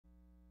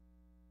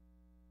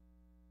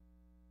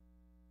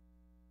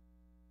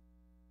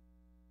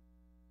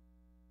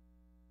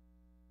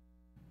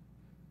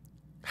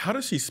How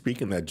does she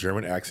speak in that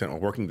German accent while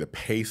working the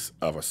pace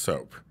of a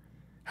soap?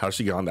 How does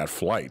she get on that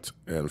flight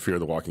in Fear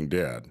the Walking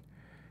Dead?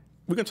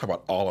 We're going to talk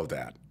about all of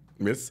that.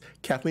 Miss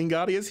Kathleen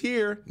Gati is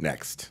here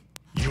next.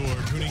 You're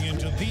tuning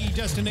into the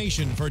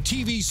destination for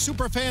TV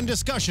superfan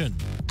discussion,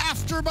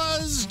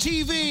 AfterBuzz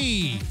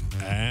TV.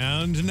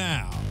 And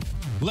now,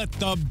 let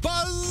the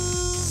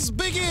buzz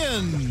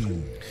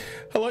begin.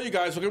 Hello, you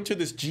guys. Welcome to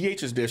this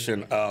GH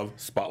edition of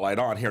Spotlight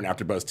On here on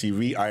AfterBuzz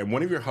TV. I am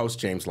one of your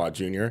hosts, James Lott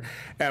Jr.,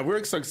 and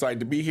we're so excited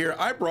to be here.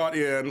 I brought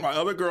in my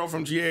other girl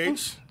from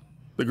GH,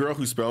 the girl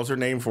who spells her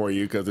name for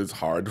you because it's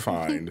hard to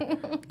find,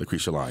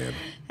 Lacretia Lyon.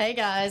 Hey,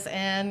 guys,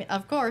 and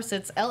of course,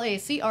 it's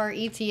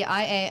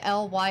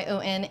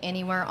LACRETIALYON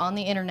anywhere on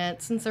the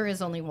internet since there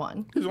is only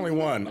one. There's only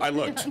one. I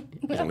looked.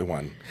 There's only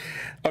one.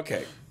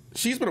 Okay.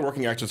 She's been a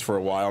working actress for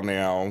a while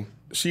now.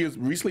 She has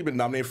recently been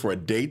nominated for a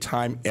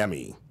Daytime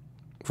Emmy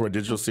for a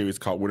digital series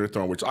called Winter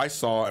Throne, which I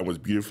saw and was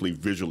beautifully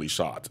visually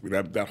shot. I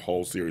mean, that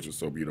whole series was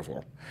so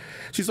beautiful.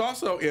 She's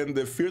also in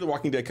the Fear the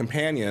Walking Dead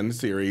companion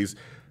series,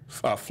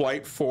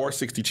 Flight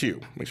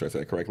 462, make sure I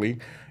said it correctly.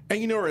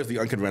 And you know her as the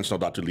unconventional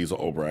Dr. Liesl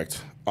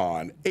Obrecht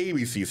on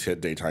ABC's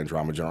hit daytime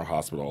drama General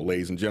Hospital.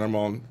 Ladies and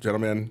gentlemen,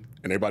 and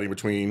everybody in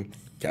between,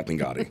 Kathleen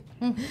Gati.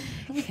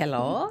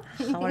 Hello,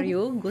 how are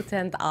you?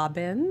 Guten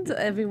Abend,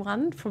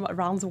 everyone from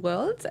around the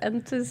world.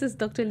 And this is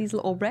Dr.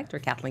 Liesl Obrecht or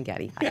Kathleen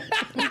Gati.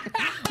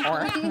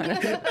 or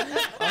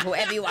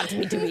whoever you want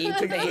me to be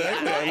today.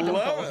 Exactly. I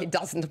love it. It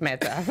doesn't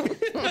matter.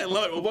 I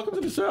love it. Well, welcome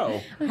to the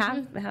show.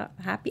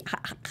 Happy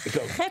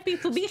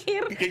to be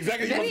here.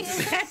 Exactly. Very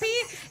happy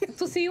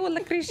to see you,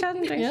 Lacretia.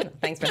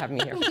 Yep. Thanks for having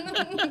me here.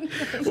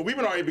 Well, we've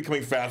been already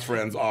becoming fast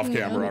friends off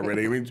camera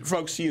already. I mean,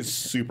 folks, she is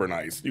super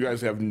nice. You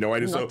guys have no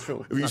idea. Not so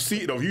true.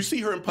 if you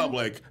see her in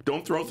public,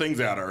 don't throw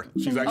things at her.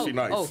 She's actually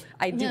nice. Oh,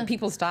 I do.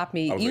 People stop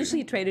me.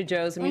 Usually Trader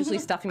Joe's. I'm usually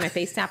stuffing my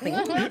face, snapping.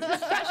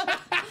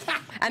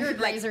 And You're a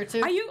grazer,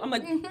 too. Are you? I'm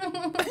like,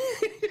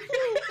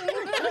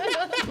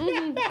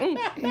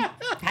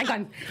 hang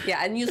on.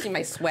 Yeah, and usually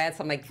my sweats,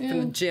 I'm like from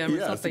the gym or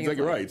Yes, something.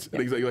 exactly right. Yeah.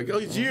 Exactly like, oh,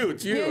 it's you,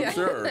 Yeah.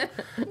 sure.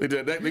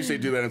 They say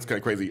do that, and it's kind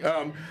of crazy.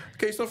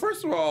 Okay, so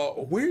first of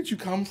all, where did you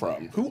come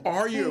from? Who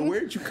are you? Where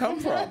did you come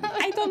from?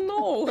 I don't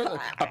know.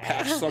 A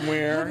patch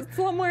somewhere?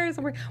 Somewhere.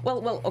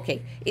 Well,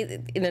 okay.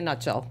 In a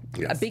nutshell,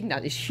 Yes.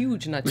 a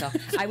huge nutshell.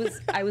 I was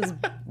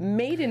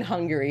made in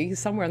Hungary,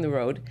 somewhere on the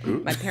road.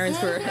 Ooh. My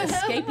parents were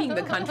escaping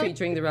the country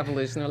during the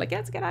revolution. They're like,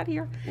 let's get out of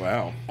here.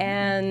 Wow.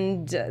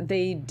 And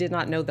they did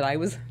not know that I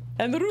was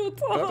en route.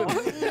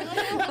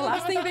 The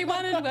last thing they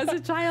wanted was a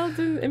child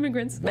to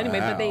immigrants. Wow.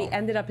 Anyway, but they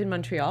ended up in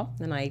Montreal,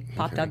 and I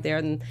popped out there,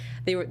 and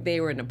they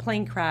were in a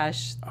plane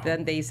crash.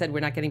 Then they said, we're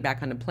not getting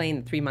back on a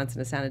plane. 3 months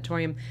in a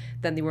sanatorium.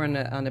 Then they were on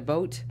a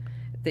boat.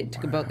 They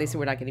took a boat. They said,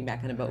 we're not getting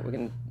back on a boat. We're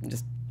going to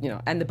just,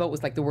 and the boat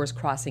was like the worst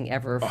crossing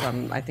ever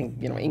from, I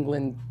think,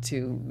 England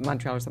to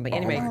Montreal or something.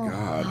 Anyway. Oh, my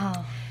God.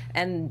 Wow.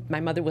 And my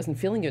mother wasn't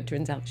feeling good.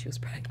 Turns out she was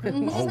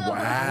pregnant. Oh,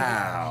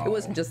 wow. It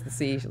wasn't just the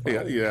sea.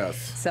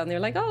 Yes. So they're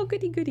like, oh,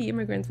 goody, goody,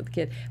 immigrants with a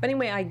kid. But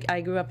anyway,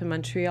 I grew up in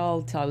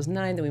Montreal till I was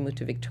 9. Then we moved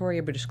to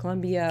Victoria, British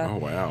Columbia. Oh,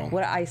 wow.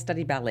 I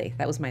studied ballet.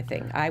 That was my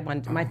thing.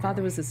 My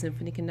father was a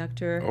symphony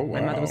conductor. Oh,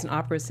 wow. My mother was an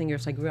opera singer,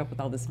 so I grew up with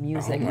all this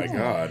music. Oh, my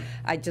God.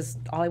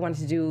 All I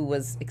wanted to do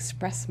was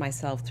express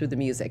myself through the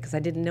music because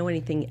I didn't know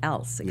anything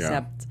else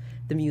except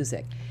the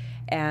music.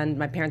 And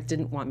my parents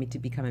didn't want me to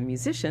become a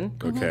musician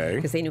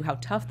because they knew how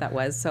tough that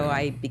was. So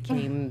I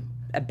became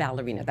a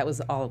ballerina. That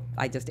was all.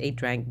 I just ate,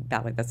 drank,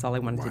 ballet. That's all I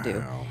wanted to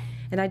do.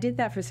 And I did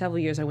that for several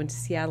years. I went to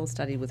Seattle,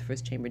 studied with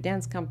First Chamber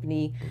Dance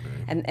Company,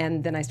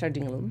 and then I started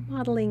doing a little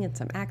modeling and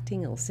some acting,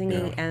 a little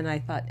singing. And I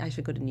thought I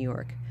should go to New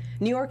York.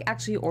 New York,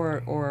 actually,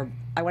 or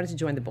I wanted to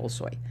join the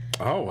Bolshoi.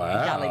 Oh,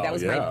 wow. Ballet. That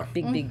was my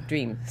big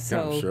dream.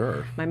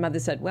 So my mother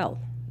said, well,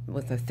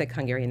 with a thick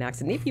Hungarian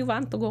accent, if you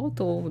want to go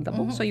to the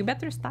book, so you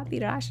better study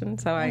Russian.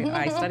 So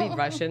I studied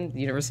Russian,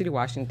 University of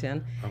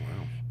Washington. Oh, wow.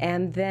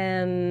 And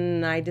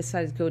then I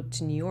decided to go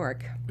to New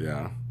York.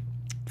 Yeah.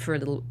 For a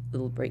little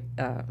break,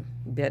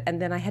 bit.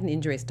 And then I had an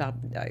injury.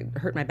 I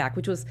hurt my back,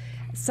 which was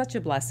such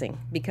a blessing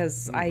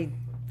because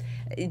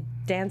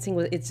dancing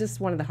it's just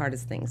one of the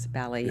hardest things.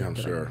 Ballet. Yeah, I'm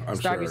sure.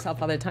 Starve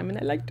yourself all the time, and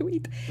I like to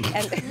eat.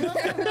 And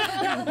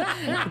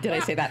did I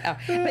say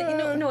that?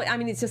 But no. I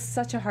mean, it's just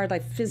such a hard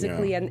life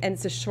physically, and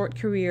it's a short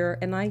career.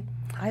 And I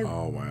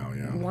love what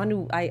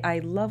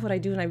I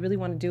do, and I really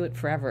want to do it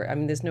forever. I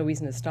mean, there's no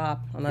reason to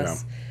stop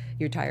unless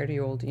you're tired or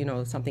you're old,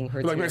 something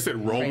hurts. Like I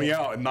said, roll me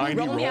out at 90,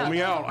 roll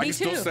me out. I can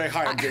still say,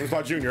 hi, I'm James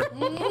Lott Jr.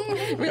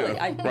 Really,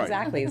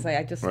 exactly. It's like,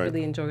 I just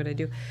really enjoy what I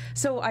do.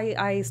 So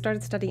I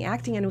started studying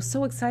acting, and it was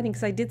so exciting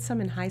because I did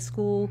some in high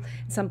school,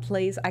 some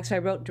plays. Actually, I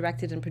wrote,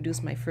 directed, and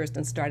produced my first,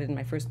 and started in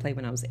my first play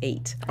when I was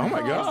 8. Oh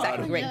my God.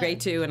 Second grade, grade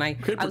 2, and I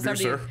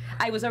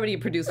was already a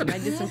producer, and I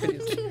did some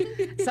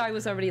producing. So I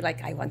was already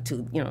like, I want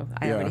to,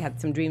 I already had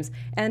some dreams.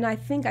 And I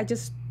think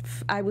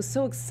I was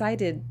so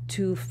excited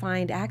to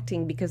find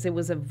acting because it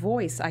was a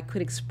voice. I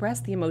could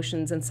express the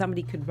emotions, and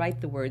somebody could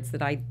write the words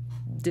that I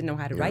didn't know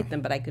how to write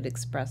them, but I could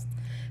express.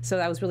 So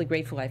I was really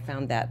grateful I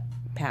found that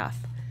path.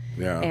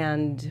 Yeah.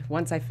 And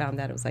once I found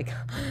that, it was like,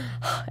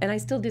 and I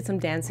still did some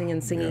dancing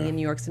and singing in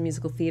New York, some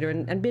musical theater,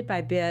 and bit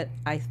by bit,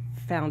 I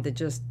found that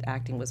just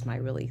acting was my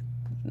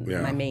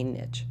main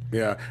niche.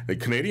 Yeah, the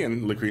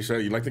Canadian,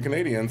 Lacretia, you like the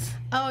Canadians.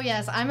 Oh,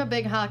 yes. I'm a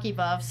big hockey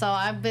buff, so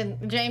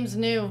James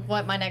knew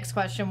what my next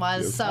question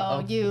was. Yes.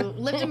 So you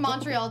lived in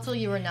Montreal till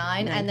you were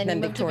 9, and then you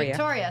moved to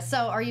Victoria.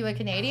 So are you a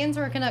Canadians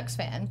or a Canucks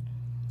fan?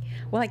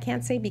 Well, I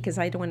can't say because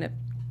I don't want to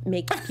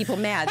make people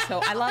mad,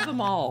 so I love them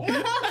all.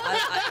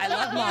 I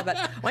love them all,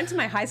 but went to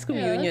my high school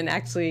reunion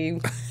actually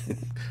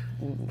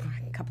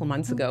a couple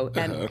months ago,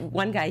 and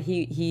one guy,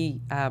 he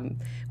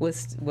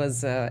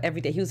was every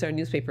day, he was our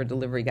newspaper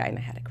delivery guy, and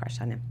I had a crush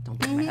on him. Don't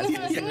tell my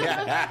husband.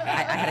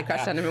 I had a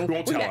crush on him.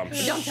 Won't tell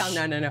him. Don't tell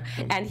him, no.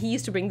 And he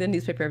used to bring the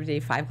newspaper every day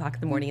at 5 o'clock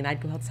in the morning, and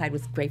I'd go outside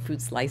with grapefruit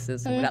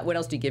slices. What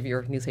else do you give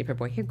your newspaper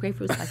boy? Here,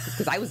 grapefruit slices,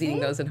 because I was eating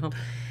those at home.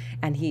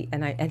 And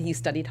he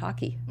studied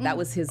hockey. That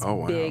was his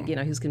big, he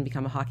was going to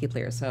become a hockey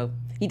player. So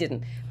he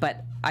didn't,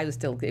 but I was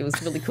still. It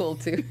was really cool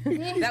too.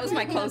 That was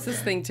my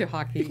closest thing to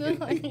hockey.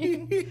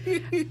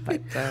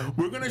 But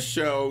we're going to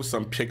show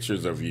some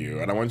pictures of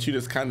you, and I want you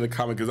to kind of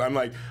comment, because I'm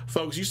like,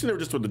 folks, you see her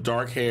just with the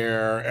dark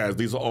hair as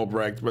Lisa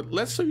Albrecht, but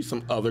let's show you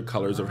some other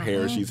colors of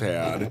hair she's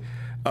had.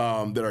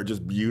 That are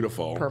just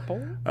beautiful. Purple?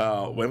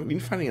 We didn't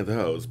find any of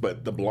those,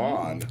 but the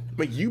blonde.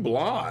 Like you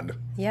blonde.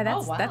 Yeah,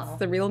 that's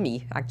the real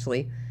me,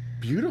 actually.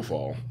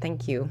 Beautiful.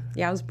 Thank you.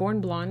 Yeah, I was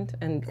born blonde,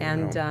 and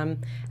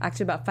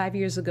actually about 5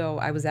 years ago,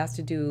 I was asked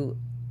to do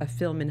a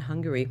film in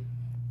Hungary,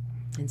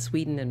 in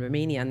Sweden and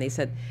Romania, and they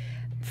said,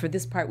 for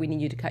this part, we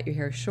need you to cut your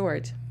hair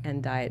short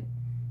and dye it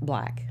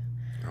black.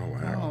 Oh,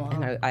 wow.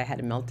 And I had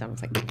a meltdown. I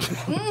was like,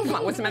 come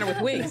on, what's the matter with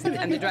wigs?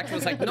 And the director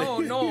was like,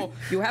 no,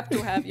 you have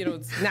to have,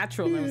 it's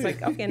natural. And I was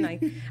like, okay. And I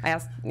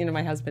asked,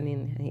 my husband,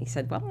 and he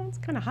said, well, it's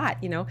kind of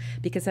hot,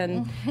 because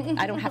then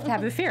I don't have to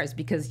have affairs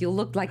because you'll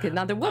look like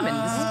another woman.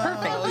 This is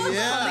perfect. Oh,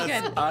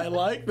 yes. I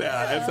like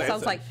that. So I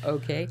was like,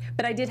 okay.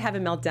 But I did have a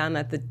meltdown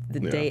at the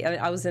day.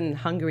 I was in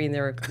Hungary, and they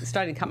were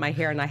starting to cut my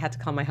hair, and I had to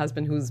call my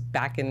husband, who's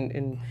back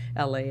in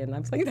L.A., and I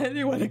was like, I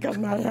didn't want to cut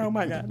my hair. Oh,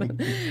 my God.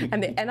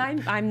 And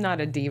I'm not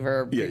a diva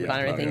or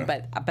anything,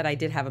 but I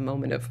did have a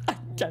moment of, I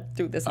can't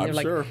do this. And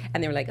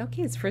they were like,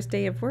 okay, it's first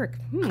day of work.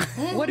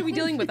 What are we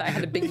dealing with? I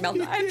had a big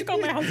meltdown. I have to call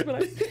my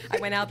husband. I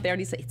went out there, and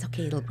he said, it's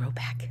okay, it'll grow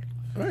back.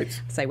 Right.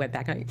 So I went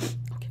back, and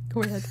okay,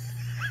 go ahead.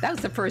 That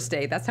was the first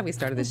day. That's how we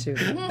started the shoot.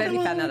 Then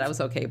we found out I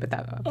was okay, but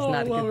that was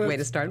not a good way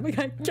to start. I'm like,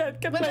 I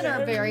can't get Women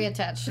are very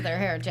attached to their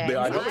hair, James.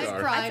 I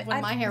cried when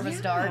my hair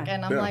was dark,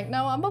 and I'm like,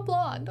 no, I'm a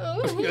blonde.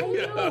 No,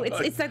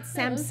 it's that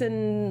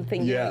Samson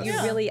thing. Yes. You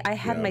really, I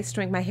had my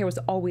strength. My hair was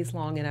always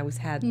long, and I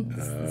had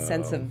this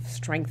sense of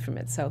strength from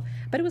it. So,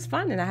 but it was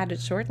fun, and I had it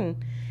short, and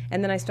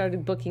then I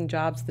started booking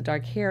jobs with the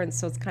dark hair, and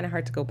so it's kind of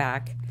hard to go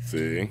back.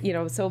 See?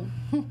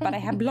 But I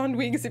have blonde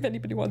wigs if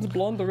anybody wants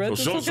blonde or red.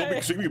 She'll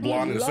be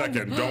blonde in a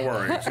second. Don't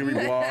worry. She'll be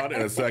blonde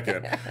in a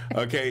second.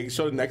 Okay,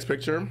 show the next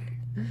picture.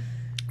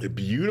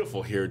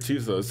 Beautiful hair, too.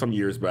 So some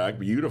years back.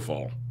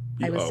 Beautiful.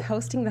 I was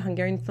hosting the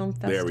Hungarian Film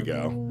Festival. There we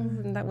go.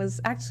 And that was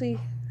actually...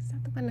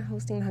 when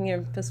hosting the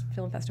Hungarian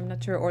Film Festival, I'm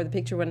not sure, or the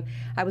picture when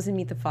I was in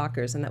Meet the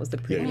Fockers, and that was the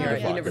premiere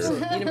at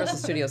Universal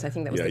Studios. I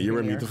think that was the premiere. You were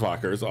in Meet the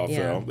Fockers also.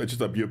 Yeah. It's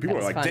just a beautiful. People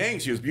were like, dang,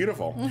 she was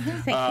beautiful.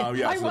 I was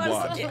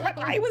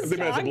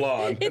young.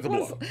 Blonde. It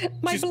was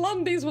my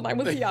blondies when I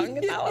was young,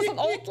 and I was an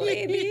old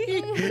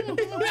lady.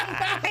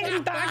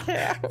 And dark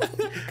hair.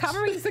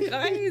 Covering the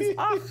grays.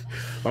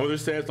 My mother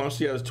says, once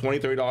she has $20,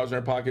 $30 in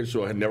her pocket,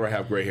 she'll never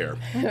have gray hair.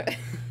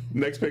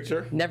 Next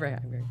picture. Never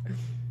have gray hair.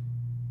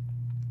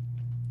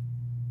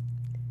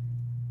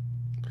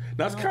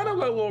 That's kind of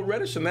a little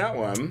reddish in that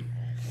one.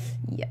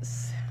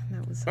 Yes,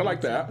 that was. I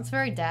like that. It's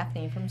very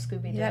Daphne from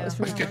Scooby-Doo. Yeah,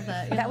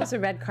 that was a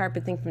red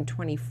carpet thing from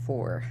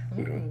 24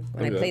 when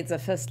I played the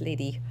first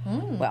lady.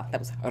 Well, that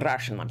was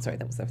Russian. I'm sorry,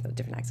 that was a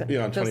different accent.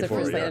 Yeah, on 24. That was the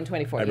first lady on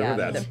 24. I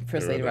remember that. The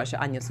first lady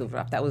Russia, Anya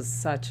Suvorov. That was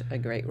such a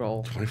great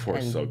role. 24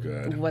 is so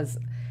good. It was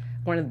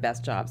one of the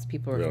best jobs.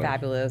 People were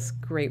fabulous,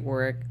 great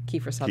work.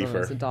 Kiefer Sutherland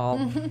was a doll.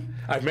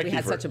 I've met Kiefer. We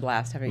had such a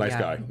blast having nice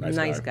guy.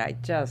 Nice guy.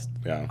 Just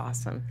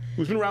awesome.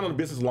 He's been around in the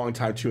business a long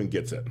time too and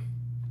gets it.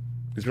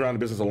 He's been around the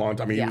business a long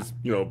time. I mean,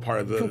 he was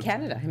part of the... From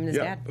Canada, him and his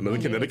dad. Another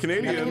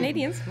Canadian. Another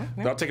Canadians.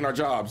 Not taking our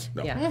jobs.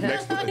 No. Yeah.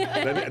 Next,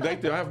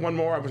 do I have one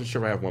more? I wasn't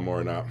sure if I have one more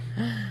or not.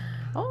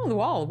 Oh, the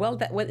wall. Well,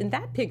 in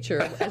that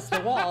picture, as the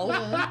wall,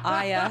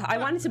 I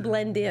wanted to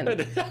blend in,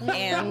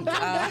 and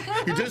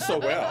you did so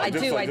well. I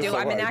do.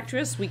 I'm an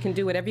actress. We can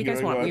do whatever you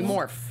guys want. We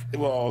morph.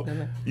 Well,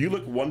 you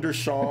look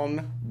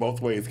wunderschön both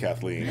ways,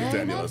 Kathleen.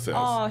 Daniela says.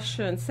 Oh,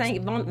 schön.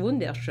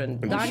 Wunderschön.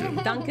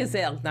 Danke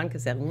sehr. Danke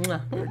sehr.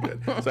 Very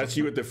good. So that's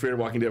you at the Fear the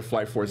Walking Dead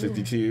Flight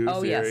 462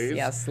 series.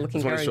 Yes.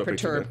 Looking very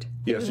perturbed.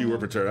 Yes, you were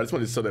perturbed. I just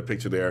wanted to show that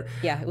picture there.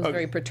 Yeah, it was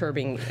very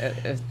perturbing.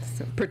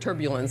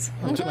 Perturbulence.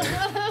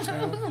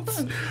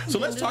 So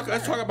let's talk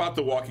about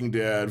the Walking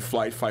Dead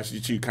Flight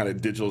 562 kind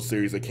of digital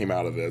series that came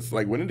out of this.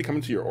 Like, when did it come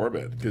into your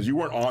orbit? Because you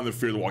weren't on the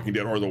Fear the Walking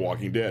Dead or the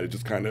Walking Dead. It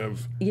just kind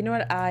of... You know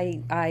what?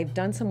 I've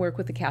done some work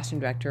with the casting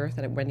director,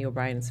 Wendy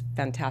O'Brien, Kathleen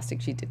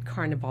fantastic. She did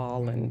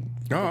Carnival, and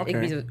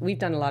okay. We've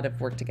done a lot of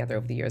work together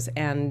over the years.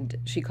 And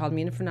she called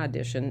me in for an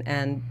audition,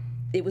 and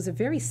it was a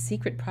very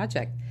secret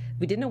project.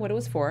 We didn't know what it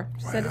was for.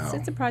 She said,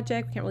 it's a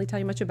project, we can't really tell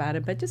you much about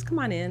it, but just come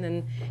on in.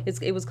 And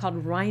it was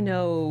called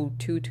Rhino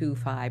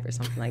 225 or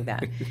something like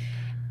that.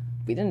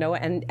 We didn't know,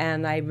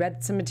 and I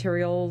read some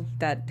material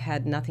that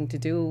had nothing to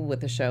do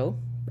with the show,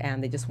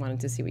 and they just wanted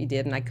to see what you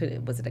did.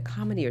 And was it a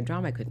comedy or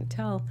drama? I couldn't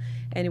tell.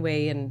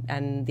 Anyway,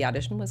 and the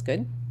audition was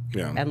good.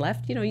 Yeah. And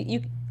left. You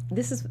know,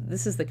 this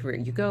is the career.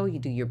 You go, you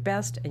do your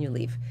best, and you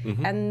leave.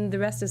 And the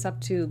rest is up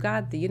to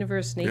God, the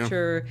universe,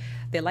 nature. Yeah.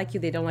 They like you,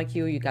 they don't like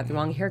you. You got the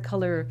wrong hair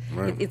color.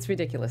 Right. It's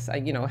ridiculous.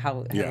 You know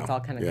how it all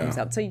kind of comes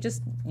out. So you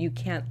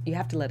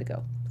have to let it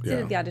go.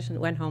 Did the audition,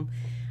 went home.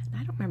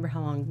 And I don't remember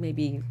how long.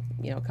 Maybe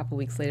a couple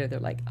weeks later, they're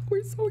like, oh,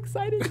 "We're so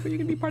excited for you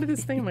to be part of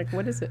this thing." I'm like,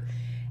 "What is it?"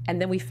 And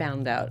then we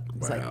found out.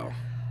 It's like,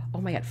 oh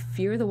my God,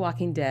 Fear the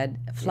Walking Dead,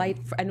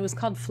 and it was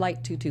called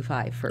Flight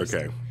 225 first.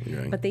 Okay.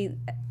 But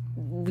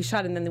we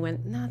shot it, and then they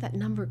went, no, that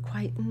number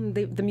quite,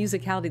 the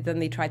musicality, then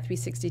they tried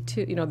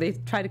 362, they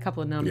tried a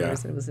couple of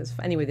numbers, and it was this,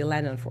 anyway, they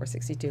landed on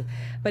 462.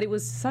 But it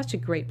was such a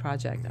great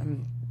project.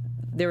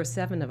 There were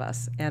 7 of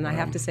us, and I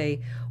have to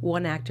say,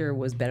 one actor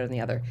was better than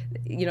the other.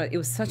 It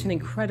was such an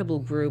incredible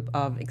group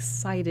of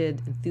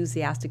excited,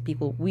 enthusiastic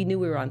people. We knew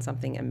we were on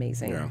something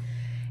amazing. Yeah.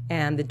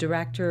 And the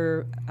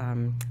director,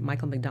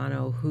 Michael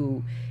McDonough,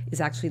 who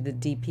is actually the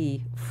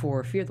DP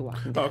for Fear the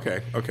Walking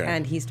Dead. Okay.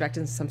 And he's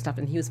directed some stuff,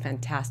 and he was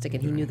fantastic,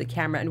 and he knew the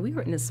camera. And we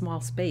were in a small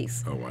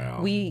space. Oh,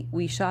 wow.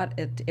 We shot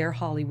at Air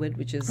Hollywood,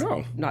 which is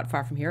not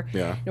far from here,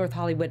 North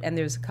Hollywood, and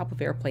there's a couple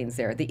of airplanes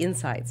there, the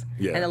insides.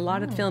 Yeah. And a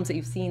lot of films that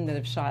you've seen that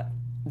have shot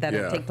that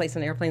take place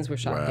on airplanes were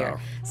shot there.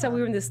 So we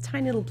were in this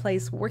tiny little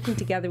place working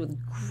together with a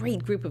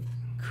great group of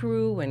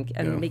crew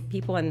and make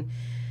people,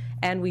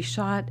 and we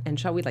shot. We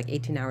had like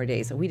 18-hour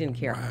days, and we didn't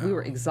care. Wow. We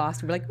were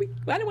exhausted. We're like,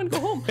 I don't want to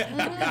go home.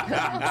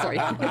 Sorry,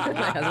 my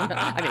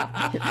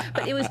husband.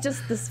 But it was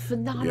just this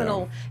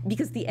phenomenal,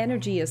 because the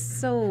energy is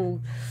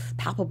so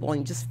palpable, and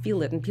you just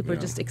feel it, and people are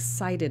just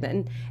excited.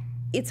 And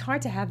it's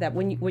hard to have that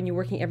when you're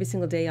working every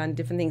single day on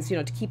different things,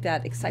 to keep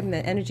that excitement,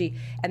 that energy,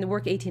 and to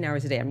work 18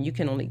 hours a day. I mean, you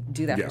can only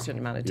do that for a certain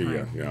amount of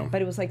time.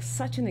 But it was like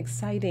such an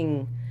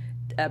exciting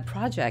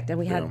project, and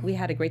we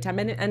had a great time,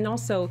 and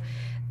also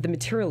the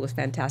material was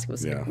fantastic. It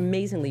was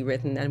amazingly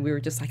written, and we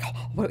were just like,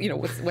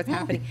 what's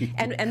happening?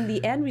 and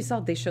the end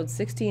result, they showed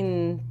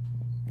 16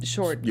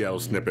 short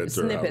snippets,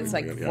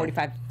 like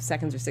 45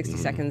 seconds or 60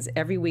 seconds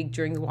every week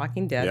during The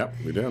Walking Dead. Yep,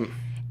 we did.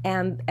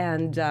 And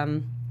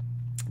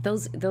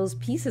those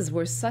pieces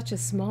were such a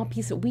small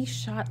piece that we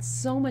shot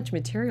so much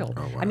material.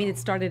 Oh, wow. I mean, it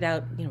started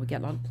out, we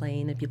get on a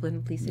plane and people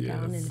didn't please sit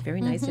down, and very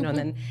nice, and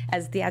then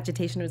as the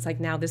agitation was like,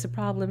 now there's a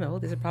problem,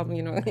 there's a problem,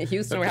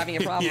 Houston, we're having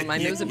a problem, I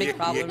knew it was a big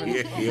problem,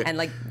 and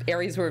like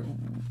areas were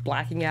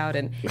blacking out,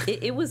 and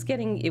it was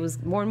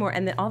more and more,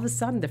 and then all of a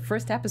sudden, the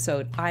first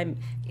episode,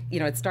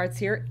 it starts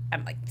here,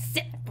 I'm like,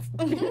 sit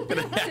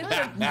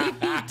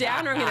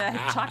down, or I'm gonna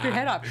chop your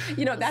head off.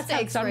 That's how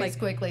it's done. Like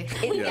quickly.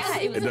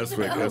 It does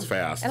quick. That's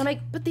fast. And I'm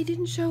like, but they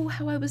didn't show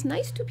how I was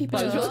nice to people.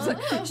 I was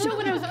supposed to show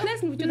when I was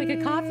pleasant. Would you like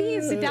a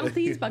coffee? Sit down,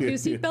 please. Buckle your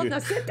seatbelt. Now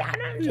sit down.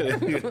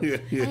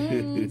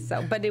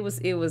 So, but it was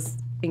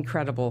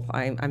incredible.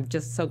 I'm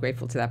just so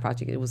grateful to that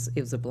project. It was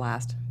a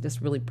blast.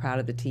 Just really proud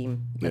of the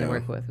team that I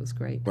work with. It was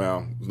great.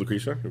 Well,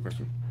 Lacretia, your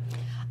question.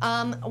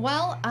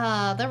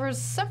 There were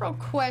several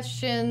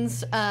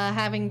questions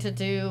having to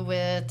do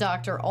with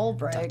Dr.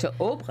 Olbrecht. Dr.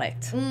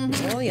 Olbrecht.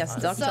 Oh, yes,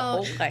 Dr.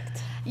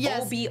 Olbrecht.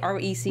 Yes.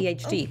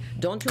 Olbrecht.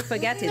 Don't you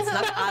forget, it's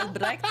not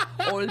Albrecht.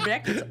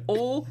 Olbrecht, it's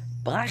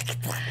Olbrecht.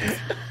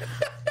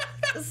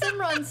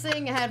 Simran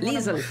Singh had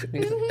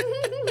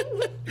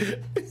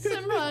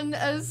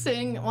Simran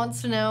Singh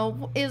wants to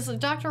know, is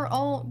Dr.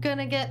 O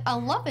gonna get a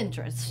love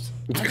interest?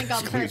 I think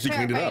I'm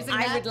paraphrasing that.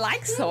 I would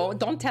like so.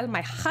 Don't tell my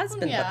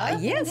husband.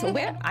 But yes,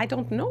 where? I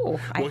don't know.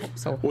 I hope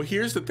so. Well,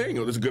 here's the thing.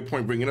 There's a good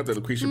point bringing up that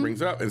Lacretia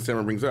brings up and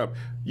Simran brings up.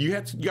 You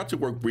got to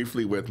work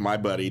briefly with my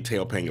buddy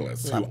Teo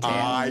Pengalis, who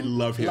I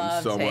love him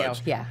so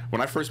much. Yeah.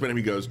 When I first met him,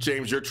 he goes,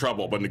 "James, you're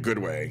trouble, but in a good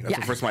way." That's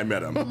the first time I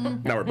met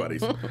him. Now we're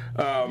buddies.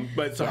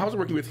 But so I was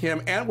working with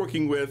him and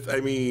working with,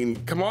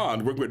 come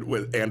on, working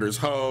with Anders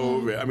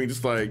Hove. I mean,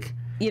 just like.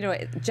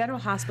 General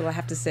Hospital, I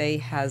have to say,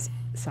 has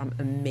some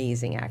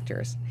amazing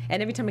actors.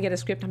 And every time I get a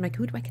script, I'm like,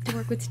 who do I get to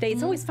work with today?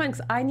 It's always fun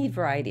because I need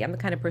variety. I'm the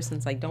kind of person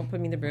that's like, don't put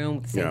me in the room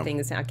with the same thing.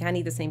 I can't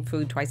eat the same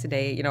food twice a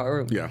day,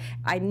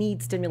 I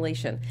need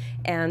stimulation.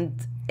 And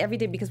every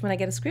day, because when I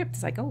get a script,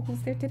 it's like, oh,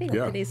 who's there today?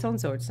 Today's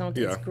so-and-so.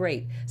 It's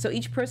great. So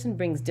each person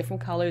brings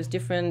different colors,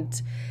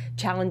 different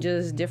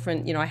challenges,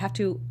 different, I have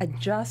to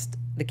adjust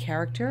the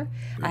character,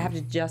 I have to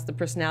adjust the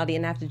personality,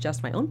 and I have to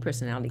adjust my own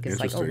personality, because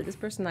like, oh, this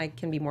person I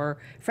can be more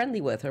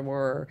friendly with, or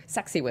more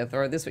sexy with,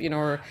 or this,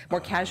 or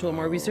more casual,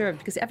 more reserved,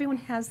 because everyone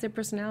has their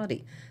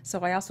personality.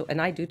 So I also,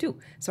 and I do too,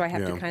 so I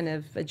have to kind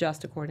of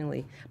adjust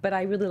accordingly. But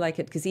I really like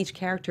it, because each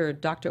character,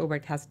 Dr.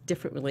 Obrecht has a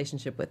different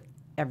relationship with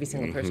every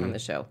single person on the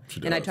show.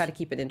 And I try to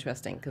keep it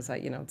interesting because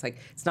it's like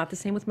it's not the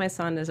same with my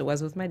son as it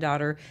was with my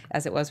daughter,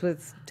 as it was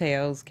with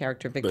Teo's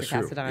character, Victor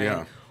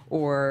Cassadine,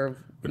 or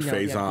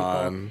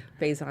Faison.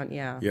 Faison,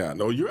 yeah. Yeah,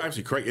 no, you're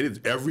actually correct. It is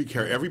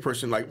every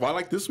person.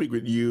 Like this week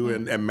with you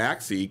and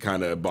Maxie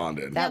kind of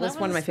bonded. That was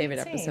one of my favorite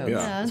episodes.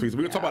 Yeah, so we're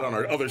gonna talk about it on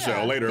our other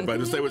show later,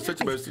 but it was such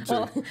a best.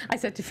 Well, I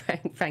said to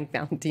Frank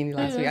Valentini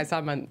last week. I saw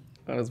him when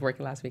I was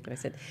working last week, and I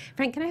said,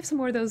 Frank, can I have some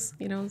more of those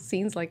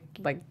scenes like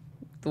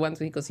the ones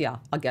where he goes, yeah,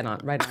 I'll get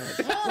right on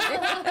it.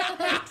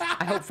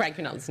 I hope, Frank,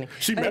 you're not listening.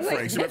 She met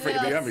Frank. She met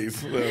Frank at the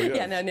Emmys.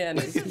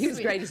 No. He was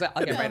great. He's like,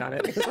 I'll get right on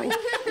it. Because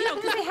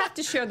they have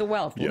to share the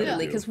wealth,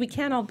 literally, because we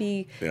can't all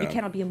be, you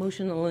cannot be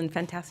emotional and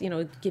fantastic,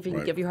 give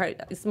your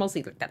heart. It's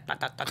mostly like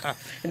that,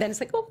 and then it's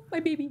like, oh, my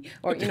baby,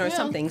 or,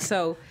 something.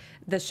 So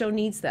the show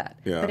needs that.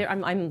 Yeah. But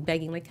I'm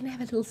begging, like, can I have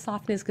a little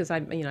softness? Because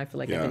I feel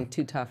like I've been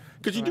too tough.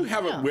 Because you do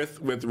have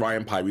it with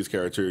Ryan Pivey's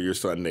character, your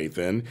son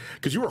Nathan.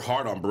 Because you were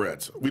hard on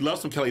Britt. We love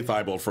some Kelly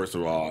Thibault, first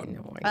of all.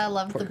 I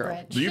love the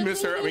Brit. Do you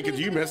miss her? I mean, could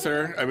you miss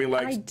her? I mean,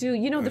 like I do.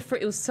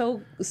 It was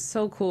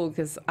so cool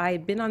because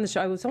I'd been on the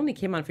show. I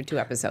came on for 2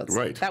 episodes.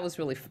 Right.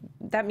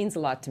 That means a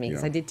lot to me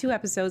because I did 2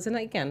 episodes, and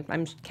again,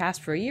 I'm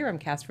cast for a year. I'm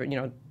cast for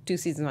 2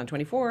 seasons on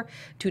 24,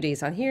 2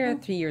 days on here,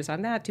 3 years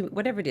on that,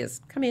 whatever it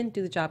is. Come in,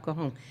 do the job, go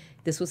home.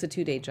 This was a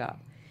 2-day job,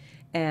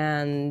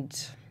 and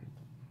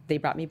they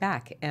brought me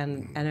back,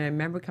 and I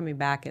remember coming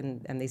back,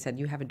 and they said,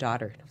 you have a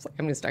daughter. I was like,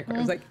 I'm going to start crying.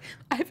 I was like,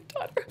 I have a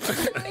daughter.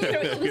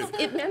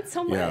 it meant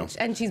so much,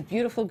 and she's a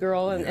beautiful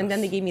girl, and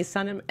then they gave me a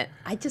son, and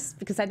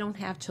because I don't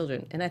have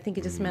children, and I think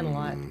it just meant a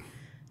lot.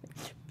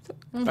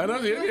 I know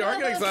you are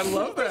getting excited. I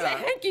love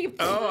that.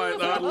 Oh,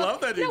 I love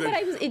that. No,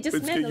 but it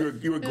just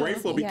meant you were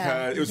grateful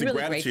because it was really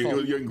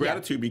gratitude. You're in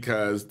gratitude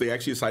because they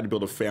actually decided to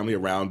build a family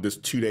around this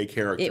 2-day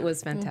character. It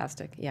was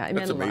fantastic. Yeah, it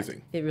meant a lot. That's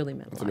amazing. It really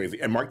meant a lot. That's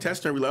amazing. And Mark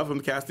Teshner, we love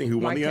him casting, who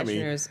won the Emmy.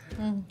 Amazing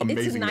man.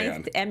 It's his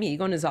 9th Emmy. You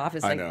go in his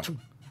office. I know.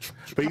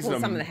 But he's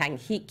some of the hang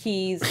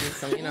keys and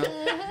some,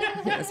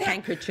 his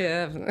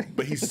handkerchief.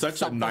 But he's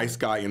such a nice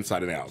guy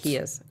inside and out. He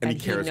is. And he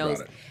cares about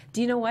it. Do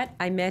you know what?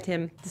 I met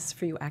him. This is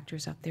for you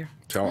actors out there.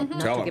 Tell him.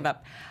 Not to give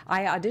up.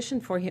 I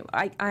auditioned for him.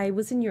 I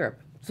was in Europe.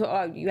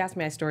 So you asked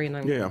me my story, and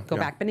I'm go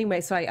back. But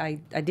anyway, so I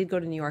did go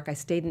to New York.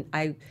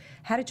 I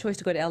had a choice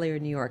to go to LA or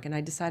New York, and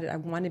I decided I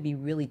want to be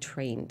really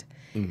trained.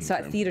 So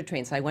theater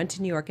trained. So I went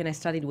to New York, and I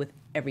studied with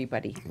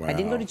everybody. Wow. I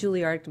didn't go to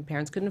Juilliard. My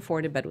parents couldn't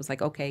afford it, but it was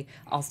like, okay,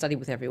 I'll study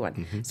with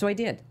everyone. So I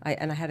did. I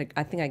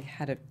think I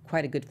had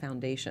quite a good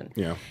foundation.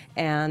 Yeah.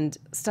 And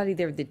studied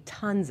there. Did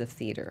tons of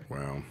theater.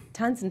 Wow.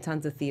 Tons and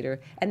tons of theater,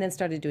 and then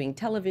started doing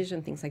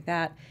television, things like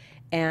that,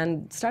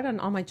 and started on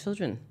All My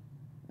Children.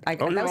 That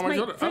was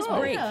my first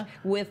break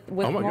with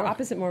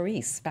opposite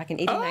Maurice back in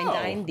 89,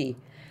 90.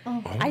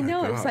 Oh I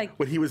know, it was like...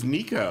 But he was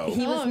Nico.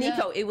 He was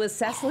Nico. It was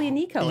Cecily and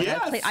Nico.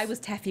 Yes. And I was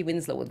Taffy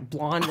Winslow with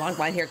long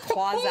blonde hair,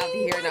 claws out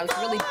here, and I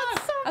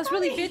was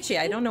really bitchy.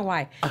 I don't know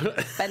why.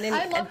 But then,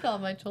 I loved All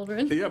My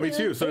Children. Yeah, me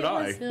too. So did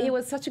I. It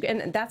was such a good...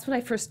 And that's when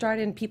I first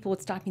started, and people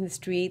would stop me in the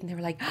street, and they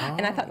were like...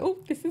 And I thought, oh,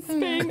 this is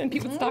Spain. And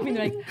people would stop me, and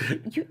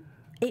they're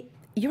like,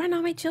 you're on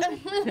All My Children?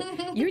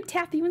 You're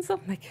Taffy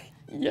Winslow? I'm like...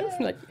 Yes,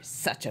 I'm like, you're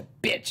such a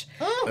bitch.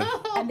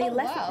 And they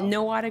left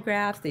no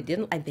autographs. They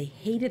didn't. And they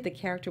hated the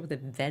character with a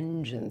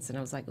vengeance. And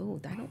I was like, oh,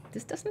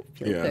 this doesn't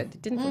feel good.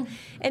 It didn't. Feel.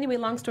 Anyway,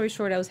 long story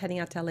short, I was heading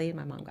out to LA, and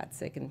my mom got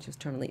sick, and she was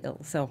terminally ill.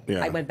 So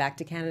I went back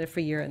to Canada for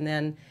a year, and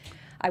then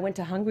I went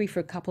to Hungary for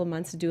a couple of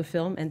months to do a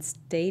film, and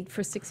stayed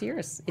for 6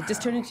 years. It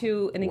just turned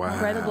into an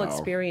incredible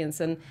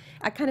experience, and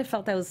I kind of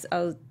felt I was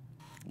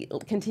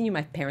continue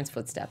my parents'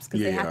 footsteps because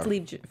they had to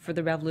leave for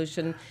the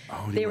revolution.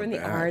 They were in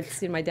the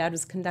arts. My dad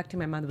was conducting.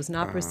 My mother was an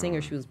opera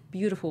singer. She was a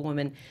beautiful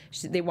woman.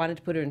 They wanted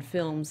to put her in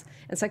films,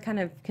 and so I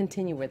kind of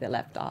continue where they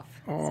left off.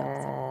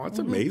 Oh, that's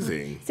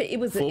amazing! So it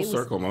was full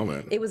circle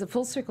moment. It was a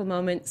full circle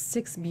moment.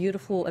 6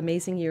 beautiful,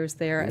 amazing years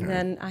there, and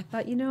then I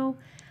thought,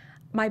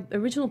 my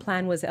original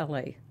plan was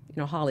L.A.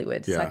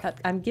 Hollywood. So I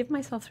thought, I'm giving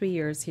myself 3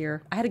 years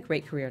here. I had a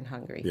great career in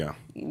Hungary,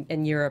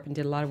 in Europe, and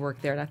did a lot of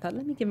work there. And I thought,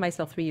 let me give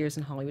myself 3 years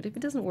in Hollywood. If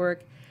it doesn't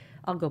work,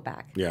 I'll go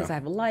back. Because I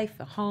have a life,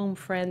 a home,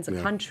 friends,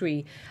 a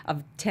country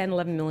of 10,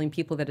 11 million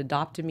people that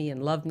adopted me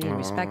and loved me and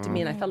respected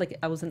me. And I felt like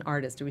I was an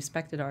artist, a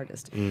respected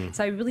artist.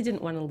 So I really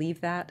didn't want to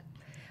leave that.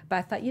 But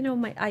I thought,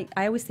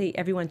 I always say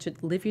everyone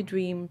should live your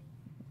dream.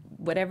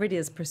 Whatever it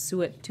is,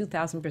 pursue it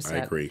 2,000%. I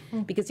agree.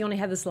 Because you only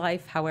have this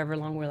life, however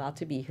long we're allowed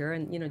to be here,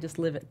 and just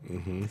live it.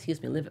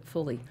 Excuse me, live it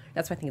fully.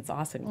 That's why I think it's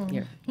awesome.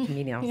 You're a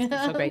comedian.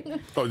 It's so great.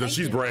 Oh,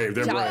 she's brave.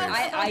 They're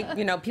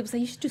brave. People say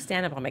you should do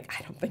stand-up. I'm like,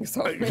 I don't think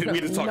so. We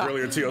just talked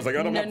earlier too. I was like,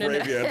 I'm not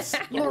brave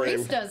yet.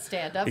 Maurice does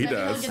stand-up. He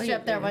does. He'll get you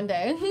up there one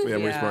day. Yeah,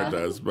 Maurice Smart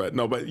does.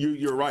 But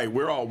you're right.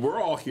 We're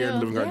all here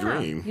living our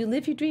dream. You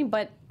live your dream,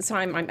 but so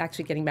I'm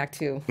actually getting back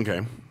to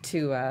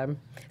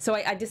so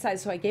I decided.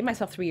 So I gave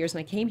myself 3 years, and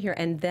I came here,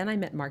 and then I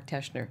met Mark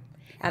Teshner.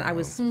 And I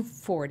was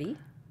 40,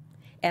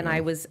 And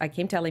I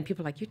came telling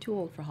people like, you're too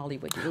old for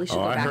Hollywood. You really should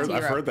go back to Europe.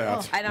 I've heard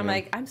that. And I'm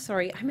like, I'm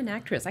sorry, I'm an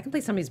actress. I can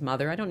play somebody's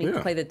mother. I don't need to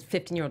play the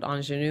 15-year-old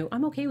ingenue.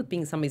 I'm okay with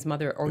being somebody's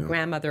mother or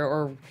grandmother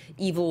or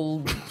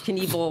evil,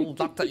 Knievel,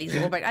 Dr.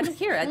 Lisa. But I don't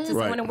care. I just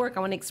want to work.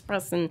 I want to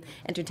express and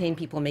entertain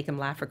people, make them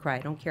laugh or cry. I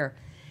don't care.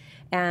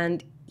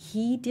 And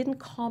he didn't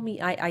call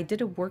me. I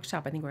did a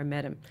workshop, I think, where I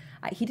met him.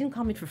 He didn't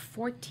call me for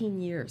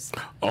 14 years.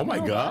 Oh, my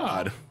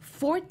God.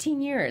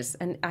 14 years.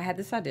 And I had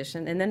this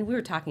audition. And then we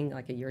were talking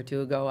like a year or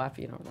two ago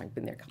after, I've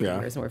been there a couple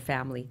of years and we're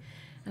family.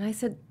 And I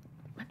said,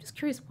 I'm just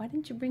curious, why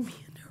didn't you bring me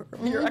in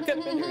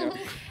earlier?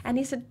 And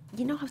he said,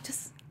 I was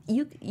just...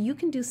 You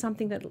can do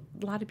something that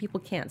a lot of people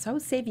can't. So I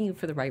was saving you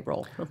for the right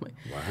role. I'm like,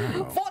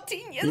 wow.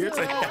 14 years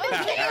ago.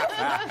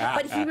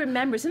 But he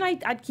remembers, and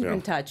I'd keep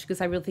in touch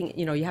because I really think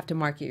you have to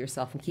market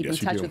yourself and keep in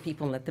touch with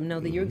people and let them know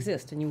that you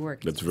exist and you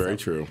work. That's very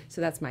true. So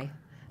that's my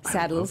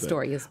sad little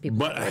story. Is people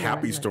but a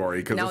happy story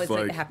because no, it's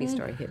like a happy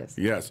story. It is.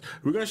 Yes,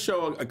 we're going to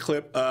show a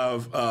clip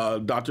of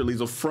Dr.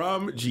 Liesel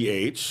from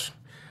GH.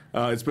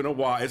 It's been a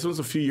while. It was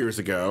a few years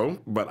ago,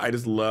 but I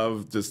just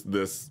love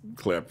this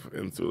clip.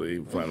 And it's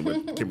really fun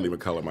with Kimberly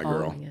McCullough, my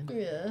girl.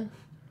 Yeah.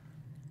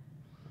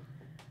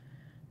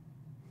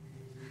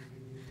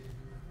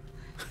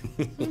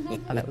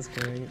 Oh, that was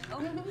great.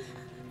 Oh,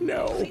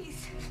 No.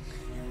 please.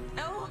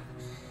 No.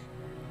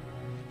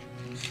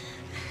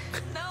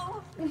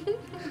 No.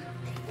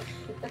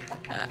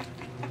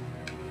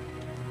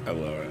 I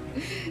love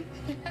it.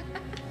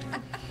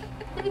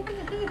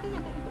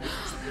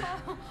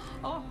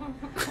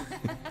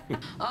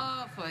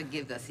 Oh,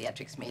 forgive the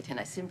theatrics, mate, and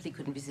I simply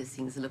couldn't resist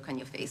seeing the look on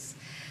your face.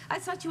 I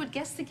thought you would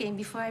guess the game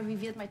before I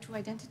revealed my true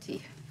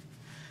identity.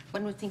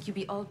 One would think you'd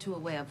be all too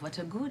aware of what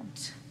a good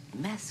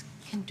mask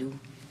can do.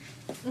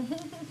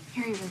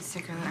 You're even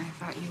sicker than I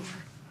thought you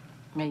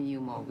were. Made you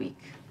more weak.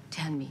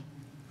 Tell me,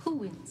 who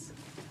wins?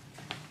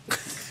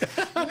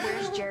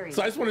 Where's Jerry?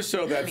 So I just want to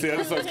show that. See,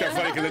 it's kind of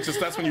funny because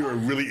that's when you were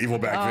really evil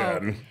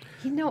back then.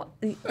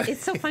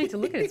 It's so funny to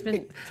look at. It's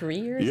been 3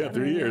 years. Yeah,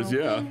 3 years.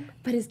 Yeah.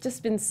 But it's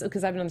just been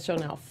because I've been on the show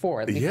now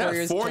 4. It'll be 4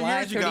 years. 4 July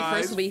years, you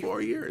guys. Will be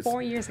 4 years.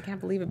 4 years. I can't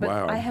believe it. But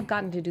I have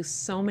gotten to do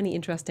so many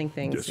interesting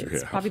things. Yes, you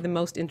it's have. probably the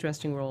most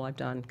interesting role I've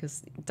done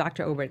because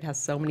Dr. Obert has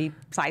so many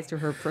sides to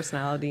her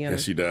personality. And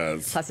Yes, she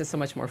does. Plus, there's so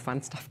much more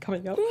fun stuff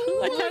coming up.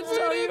 I can't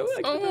tell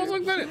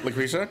you.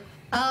 Lucretia?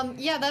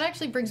 Yeah, that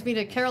actually brings me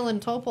to Carolyn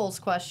Topol's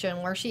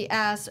question where she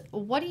asked,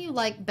 what do you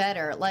like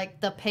better,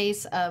 like the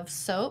pace of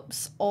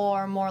soaps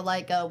or more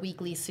like a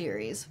weekly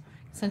series,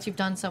 since you've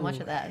done so much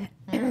of that?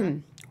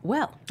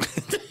 Well,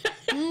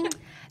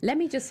 let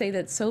me just say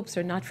that soaps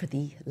are not for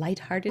the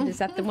lighthearted. Is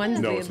that the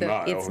one? No, it's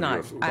not. It's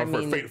not. I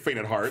mean, for faint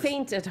at heart.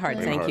 Faint at heart,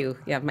 thank you.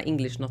 Yeah, my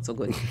English not so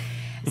good.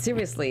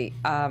 Seriously,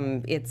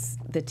 it's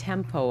the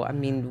tempo. I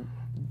mean,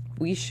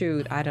 we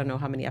shoot, I don't know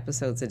how many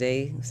episodes a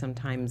day,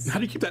 sometimes. How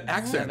do you keep that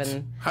accent?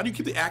 7. How do you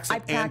keep the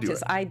accent I practice. and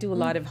do it? I do a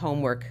lot of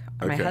homework.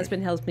 My Okay.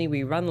 husband helps me.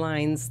 We run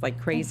lines like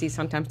crazy,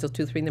 sometimes till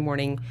 2, 3 in the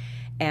morning.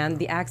 And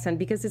the accent,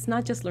 because it's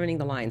not just learning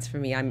the lines for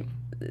me.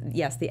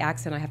 Yes, the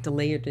accent, I have to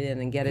layer it in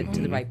and get it to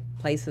the right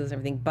places and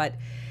everything. But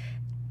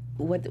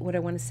what I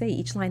want to say,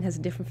 each line has a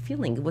different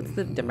feeling.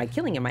 Am I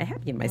killing? Am I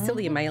happy? Am I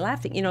silly? Am I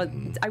laughing?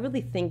 I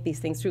really think these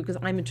things through because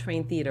I'm a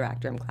trained theater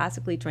actor. I'm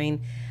classically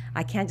trained.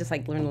 I can't just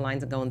like learn the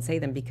lines and go and say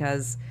them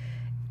because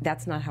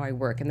that's not how I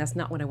work, and that's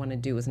not what I want to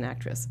do as an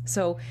actress.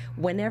 So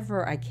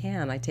whenever I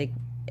can, I take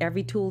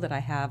every tool that I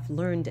have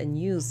learned and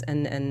use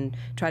and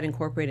try to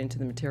incorporate into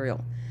the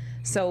material.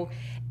 So,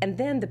 and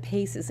then the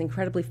pace is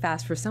incredibly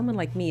fast. For someone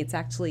like me, it's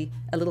actually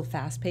a little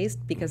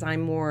fast-paced because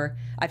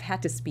I've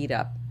had to speed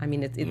up. I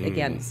mean,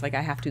 again, it's like I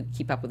have to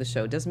keep up with the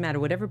show. It doesn't matter.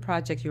 Whatever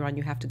project you're on,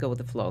 you have to go with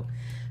the flow.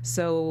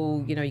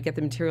 So, you get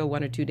the material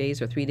 1 or 2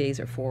 days or 3 days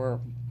or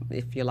 4,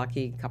 if you're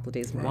lucky, a couple of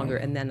days longer,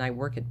 and then I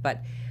work it.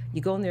 But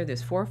you go in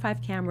there's 4 or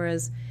 5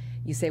 cameras.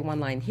 You say one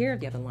line here,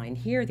 the other line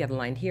here, the other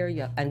line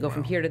here, and go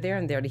from here to there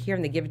and there to here,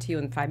 and they give it to you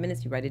in 5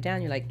 minutes. You write it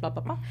down. You're like blah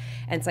blah blah,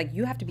 and it's like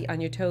you have to be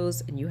on your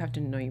toes and you have to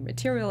know your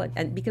material.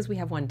 And because we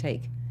have one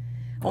take,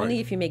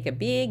 only if you make a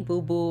big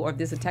boo boo or if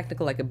there's a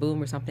technical like a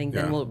boom or something,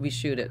 then we'll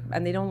reshoot it.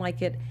 And they don't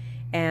like it,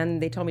 and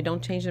they told me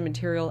don't change the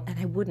material, and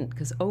I wouldn't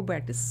because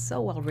Obrecht is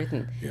so well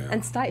written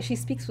and she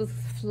speaks with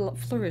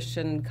flourish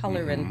and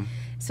color, and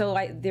so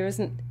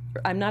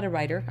I'm not a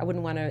writer. I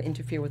wouldn't want to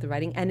interfere with the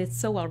writing, and it's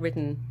so well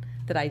written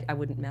that I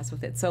wouldn't mess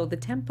with it. So the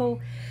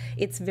tempo,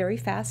 it's very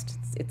fast.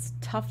 It's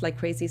tough like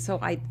crazy. So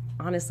I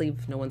honestly,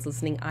 if no one's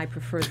listening, I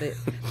prefer the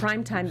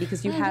prime time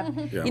because you have,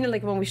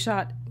 like when we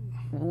shot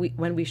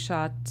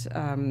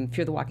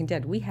Fear the Walking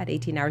Dead, we had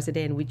 18 hours a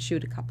day and we'd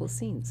shoot a couple of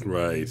scenes.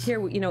 Right.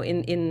 Here,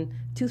 in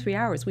 2-3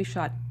 hours, we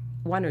shot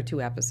 1 or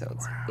 2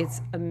 episodes. Wow.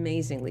 It's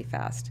amazingly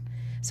fast.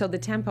 So the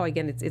tempo,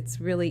 again,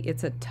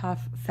 it's a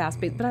tough,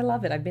 fast-paced, but I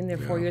love it. I've been there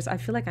 4 years. I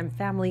feel like I'm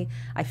family.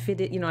 I fit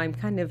it. I'm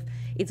kind of,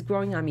 it's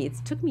growing on me. It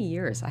took me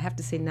years. I have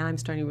to say now I'm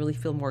starting to really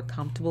feel more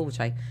comfortable, which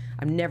I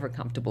I'm never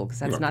comfortable because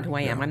that's not who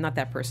I am. I'm not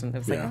that person. I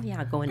was like, oh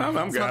yeah, go in.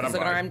 I'm smoke a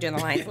cigar. I'm doing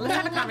the lines. Let's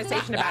have a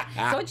conversation about.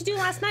 So what'd you do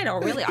last night? Oh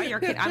really? Oh, you're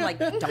kidding. I'm like,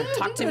 don't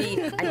talk to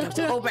me. I don't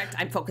Goldberg.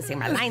 I'm focusing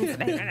my lines.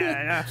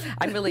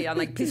 I'm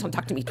like, please don't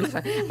talk to me. Please.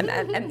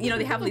 And you know,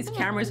 they have these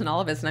cameras and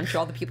all of us, and I'm sure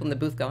all the people in the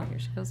booth go, here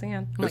she goes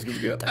again. I'm like,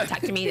 don't talk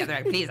to me. They're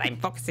like, please, I'm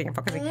focusing.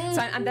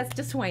 So that's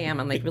just who I am.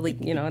 I'm like, really,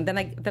 you know. And then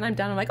I'm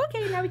done. I'm like,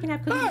 okay, now we can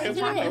have cookies.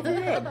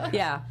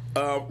 Yeah.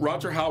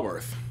 Roger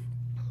Howarth,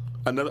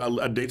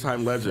 a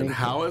daytime legend.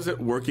 How is it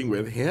working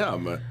with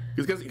him?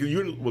 Because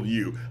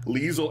you,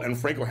 Liesl and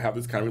Franco have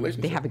this kind of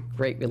relationship. They have a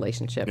great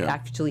relationship. Yeah.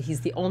 Actually,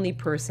 he's the only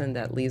person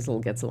that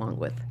Liesl gets along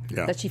with,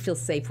 that she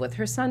feels safe with.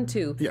 Her son,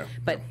 too. Yeah.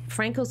 But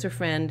Franco's her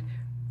friend,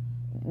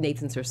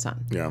 Nathan's her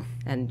son. Yeah.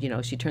 And, you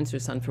know, she turns to her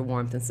son for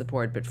warmth and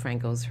support, but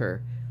Franco's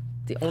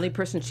the only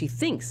person she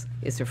thinks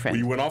is her friend.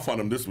 Well, you went off on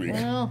him this week.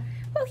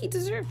 Well, he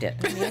deserved it.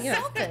 I mean, you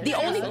know, the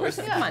only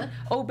person, come on,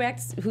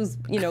 Obrecht, who's,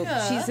 you know,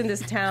 she's in this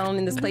town,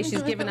 in this place,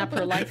 she's given up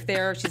her life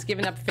there, she's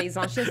given up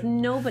Faison, she has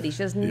nobody,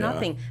 she has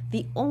nothing.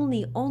 The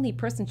only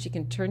person she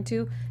can turn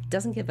to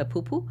doesn't give a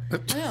poo-poo.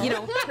 You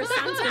know, her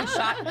son's been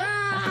shot.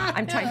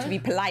 I'm trying to be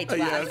polite on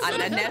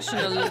a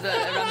national, around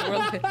the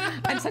world.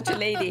 I'm such a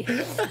lady.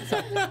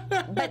 So,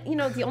 but, you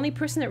know, the only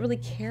person that really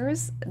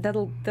cares,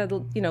 that'll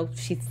you know,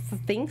 she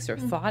thinks or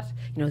thought,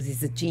 you know,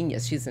 he's a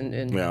genius. She's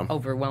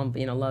overwhelmed,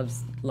 you know,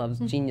 loves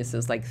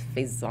geniuses like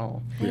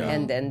Faison.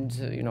 And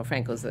you know,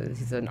 Franco's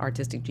he's an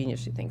artistic genius,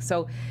 she thinks.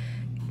 So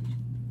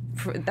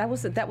that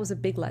was a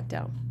big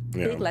letdown.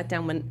 Big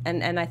letdown when,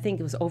 and I think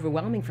it was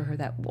overwhelming for her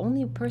that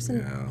only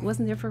person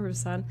wasn't there for her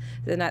son.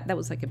 And that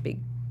was like a big,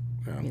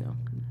 you know,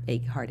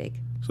 heartache.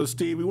 So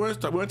Steve, we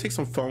want to take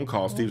some phone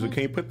calls. Steve, so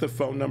can you put the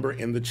phone number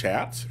in the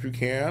chat if you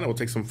can? And we'll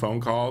take some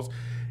phone calls.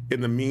 In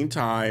the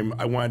meantime,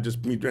 I want to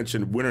just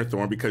mention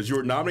Winterthorne because you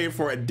were nominated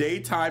for a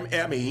Daytime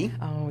Emmy.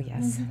 Oh,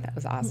 yes. That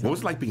was awesome. What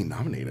was it like being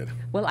nominated?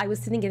 Well, I was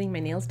sitting getting my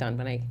nails done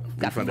when I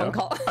got the phone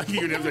call.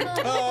 Your nails like,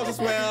 oh, as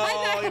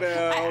well, you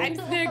know. I'm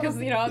there because,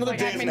 you know, I was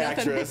like, I have my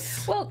nails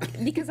done. Well,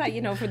 because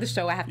you know, for the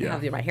show, I have to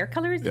have my hair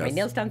colored, my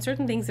nails done,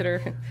 certain things that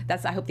are,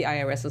 I hope the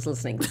IRS is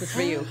listening. This is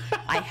for you.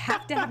 I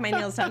have to have my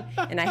nails done,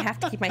 and I have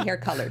to keep my hair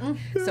colored.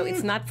 So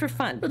it's not for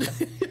fun.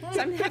 So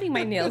I'm having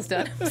my nails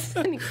done.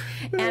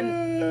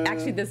 And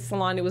actually, this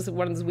salon, it was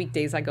one of those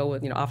weekdays I go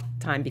with, you know, off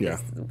time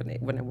because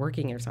when I'm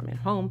working or something at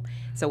home,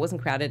 so it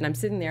wasn't crowded. And I'm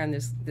sitting there, and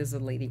there's a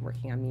lady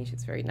working on me.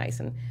 She's very nice,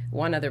 and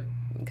one other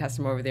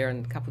customer over there,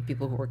 and a couple of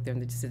people who work there,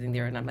 and they're just sitting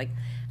there, and I'm like,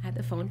 I had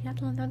the phone, you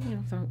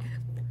know, so.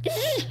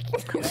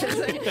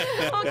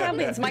 Oh,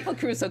 Kathleen, it's Michael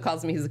Caruso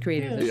calls me. He's the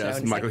creator of the show.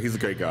 Yes, Michael, he's a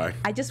great guy.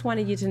 I just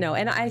wanted you to know,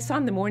 and I saw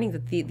in the morning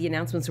that the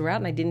announcements were out,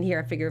 and I didn't hear.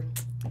 I figure,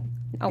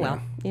 oh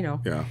well, you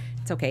know. Yeah.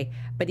 It's okay.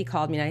 But he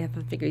called me, and I have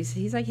to figure,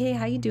 he's like, hey,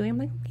 how you doing? I'm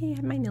like, okay, I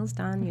have my nails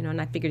done, you know, and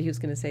I figured he was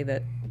going to say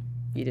that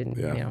you didn't,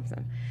 you know. So.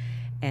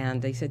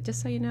 And he said,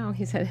 just so you know,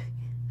 he said,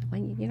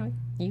 well, you know,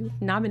 you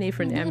nominate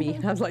for an Emmy.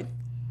 And I was like,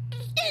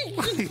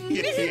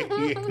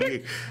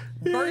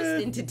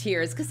 burst into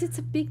tears, because it's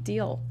a big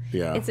deal.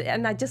 Yeah.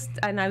 And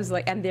I was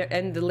like, and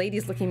the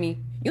lady's looking at me,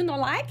 you know,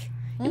 like?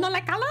 You know,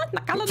 like color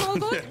no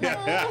good. Sorry.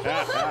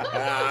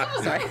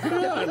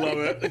 I love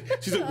it.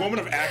 She's a woman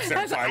of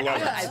accents. I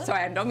love it. I'm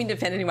sorry, I don't mean to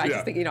offend anyone. I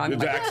just think, you know, I'm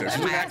like,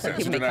 my accent.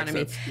 People make fun of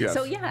me. Yes.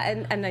 So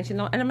yeah, and I said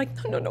no, and I'm like,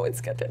 no,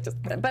 it's good.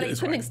 But I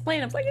couldn't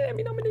explain. I was like, yeah,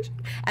 Emmy nomination.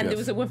 And there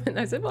was a woman.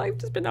 I said, well, I've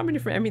just been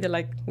nominated for Emmy. They're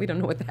like, we don't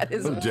know what that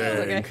is.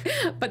 Okay.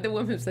 But the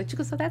woman was like, she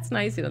goes, so that's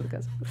nice, you know.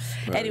 Because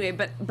anyway,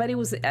 but it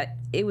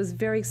was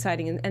very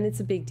exciting, and it's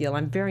a big deal.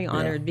 I'm very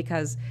honored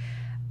because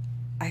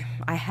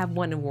I have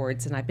won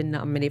awards, and I've been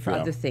nominated for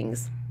other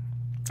things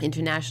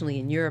internationally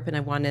in Europe, and I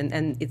won,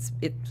 and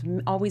it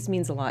always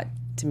means a lot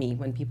to me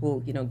when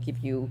people, you know, give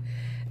you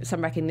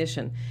some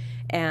recognition,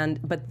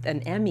 but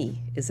an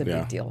Emmy is a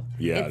big deal.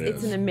 Yeah,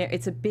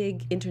 it's a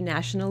big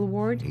international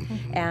award,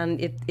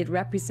 and it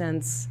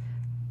represents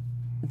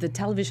the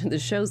television, the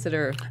shows that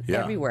are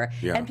everywhere.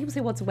 Yeah. And people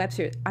say, well, it's a web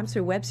series. I'm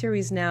sorry, web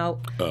series now.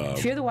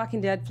 Fear the Walking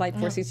Dead, Flight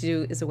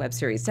 462 is a web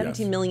series.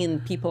 17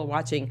 million people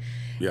watching.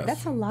 Yes.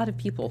 That's a lot of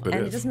people.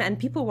 And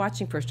people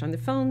watching first on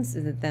their phones,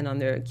 and then on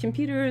their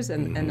computers,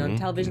 and on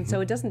television.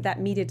 So that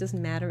media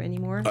doesn't matter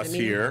anymore. Us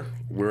here,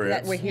 we're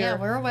here. Yeah,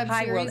 we're a web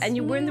series. World,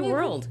 and we're in the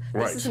world.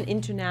 Right. This is an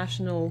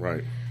international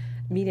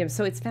medium,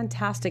 so it's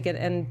fantastic,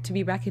 and to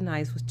be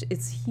recognized,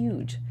 it's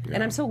huge.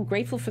 And I'm so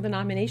grateful for the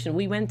nomination.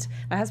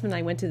 My husband and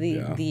I went to the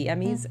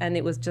Emmys, and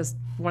it was just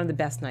one of the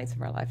best nights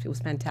of our life. It was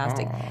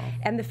fantastic.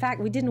 And the fact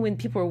we didn't win,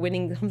 people were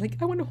winning. I'm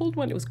like, I want to hold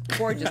one. It was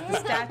gorgeous. The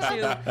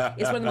statue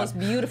is one of the most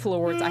beautiful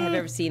awards I have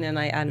ever seen, and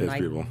I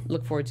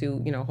look forward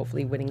to, you know,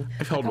 hopefully winning.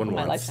 I've held one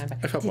once. I've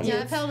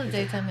held a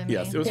daytime Emmy.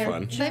 Yes, it was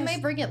fun. They may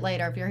bring it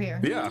later if you're here.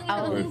 Yeah.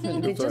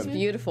 It's just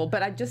beautiful.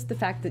 But just the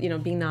fact that, you know,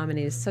 being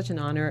nominated is such an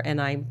honor, and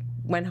I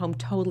went home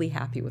totally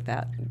happy with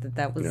that.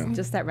 That was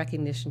just that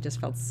recognition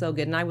just felt so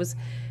good. And I was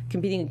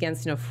competing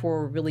against, you know,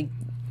 4 really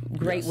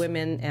great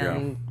women,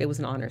 and it was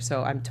an honor.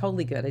 So I'm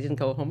totally good. I didn't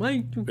go home. I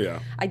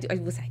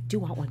do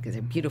want one because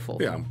they're beautiful.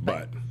 Yeah,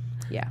 but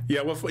Yeah.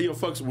 Yeah, well,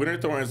 folks, Winter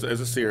and Thorns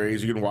is a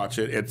series. You can watch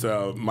it. It's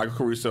Michael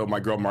Caruso, my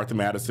girl Martha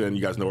Madison.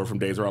 You guys know her from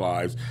Days of Our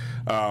Lives.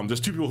 There's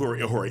two people who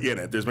are in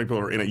it. There's many people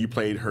who are in it. You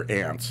played her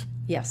aunt.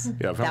 Yes.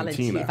 Yeah,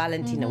 Valentina.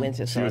 Valentina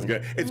Winter. She was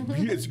good.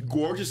 It's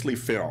gorgeously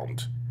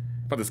filmed.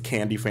 About this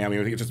candy family.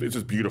 I think it's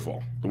just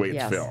beautiful the way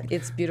it's filmed.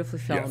 It's beautifully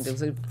filmed. Yes. It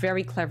was a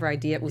very clever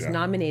idea. It was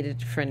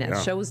nominated for an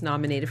show was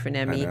nominated for an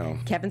Emmy.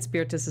 Kevin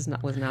Spiritus was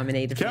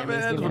nominated for an Emmy.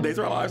 Kevin from Days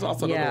of Our Lives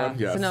also another one.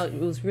 Yes. So no, it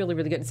was really,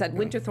 really good. It's at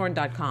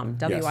winterthorn.com.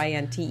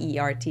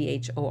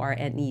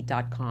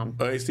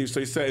 WINTERTHORNE.com. Steve, so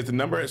you say is the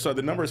number is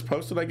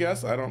posted, I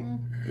guess. I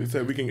guess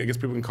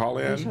people can call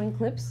in. Are you showing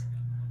clips?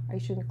 Are you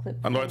shooting a clip?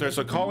 I'm right there.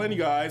 So call in, you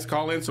guys.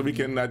 Call in so we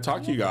can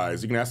talk to you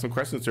guys. You can ask some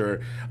questions to her.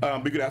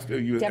 We could ask you.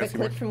 Do you have a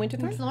clip from Winter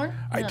Thorn?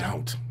 I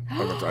don't.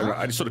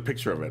 I just showed a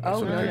picture of it.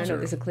 Oh, no.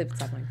 There's a clip.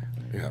 It's online.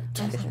 Yeah.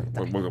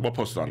 We'll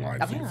post it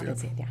online. Okay,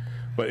 that's it, yeah.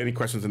 But any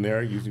questions in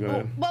there? You go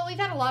ahead. Well, we've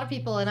had a lot of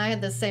people, and I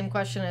had the same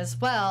question as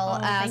well,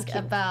 ask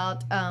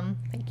about...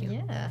 thank you.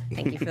 Yeah.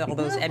 Thank you for all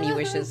those Emmy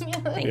wishes.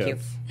 Thank you.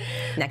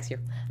 Next year.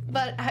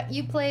 But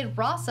you played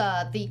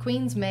Rasa, the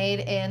Queen's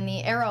Maid, in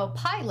the Arrow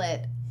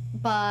pilot.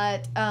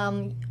 But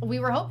we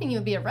were hoping you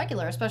would be a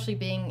regular, especially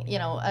being,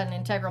 an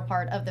integral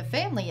part of the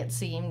family, it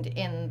seemed,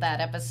 in that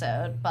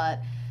episode.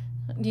 But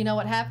do you know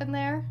what happened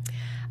there?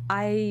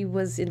 I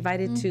was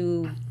invited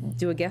to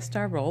do a guest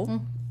star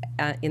role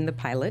in the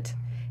pilot,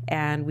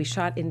 and we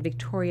shot in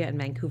Victoria and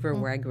Vancouver,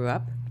 where I grew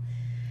up.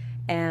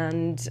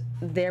 And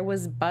there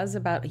was buzz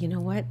about, you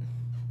know what?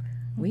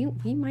 We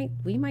might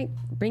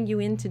bring you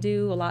in to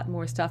do a lot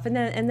more stuff, and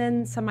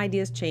then some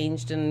ideas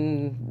changed,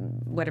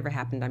 and whatever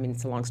happened. I mean,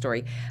 it's a long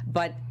story,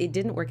 but it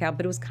didn't work out.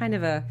 But it was kind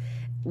of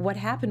what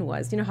happened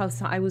was, how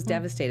I was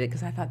devastated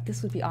because I thought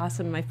this would be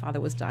awesome. My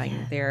father was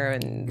dying there,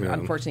 and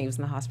unfortunately he was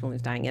in the hospital and he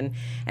was dying, and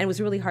it was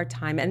a really hard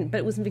time. But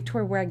it was in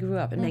Victoria where I grew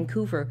up, in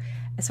Vancouver,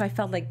 so I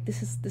felt like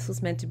this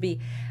was meant to be.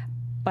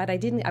 But I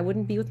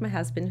wouldn't be with my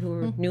husband, who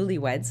were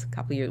newlyweds. A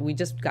couple of years, we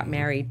just got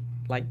married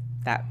like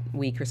that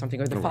week or something,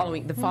 or the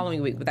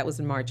following week, but that was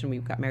in March, and we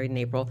got married in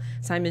April.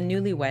 So I'm a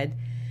newlywed,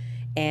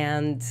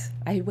 and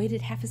I had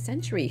waited half a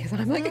century because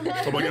I'm like, so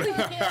it would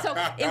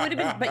have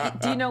been. But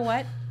do you know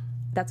what?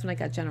 That's when I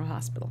got General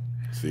Hospital.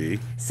 See?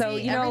 So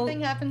everything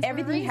happens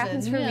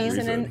for a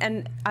reason.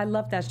 And I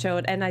love that show.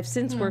 And I've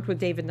since worked with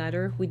David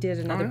Nutter. We did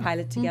another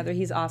pilot together.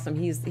 He's awesome.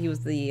 He was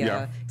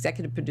the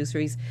executive producer.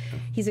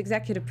 He's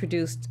executive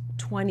produced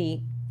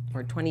 20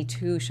 or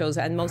 22 shows,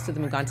 and most of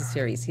them have gone to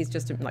series. He's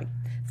just like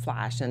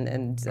Flash and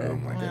Natural.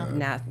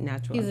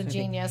 He's a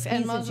genius.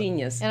 He's a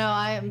genius.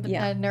 I'm a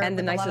nerd and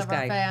the with nicest a lot of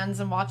guy. our fans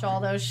and watch all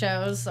those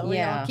shows, so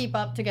we all keep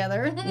up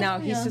together. No,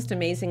 he's just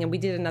amazing, and we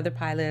did another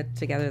pilot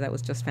together that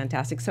was just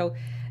fantastic. So,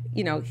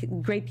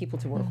 great people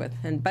to work with,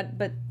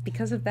 but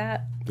because of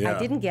that,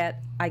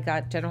 I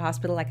got General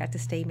Hospital. I got to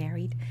stay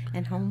married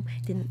and home.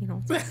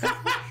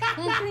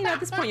 At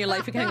this point in your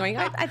life, you're kind of going,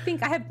 I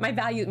think I have my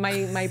value,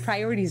 my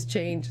priorities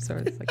change. So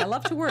it's like, I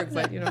love to work,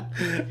 but now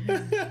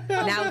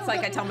it's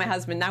like I tell my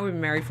husband, now we've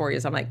been married 4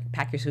 years, I'm like,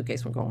 pack your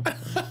suitcase, we're going.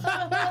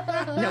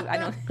 No, I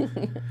don't.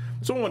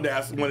 Someone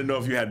wanted to know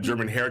if you had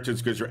German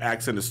heritage because your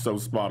accent is so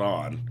spot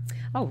on.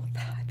 Oh,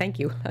 thank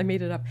you. I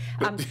made it up.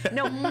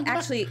 No,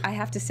 actually, I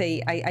have to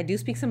say, I do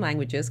speak some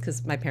languages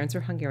because my parents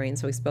are Hungarian,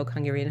 so we spoke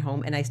Hungarian at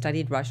home, and I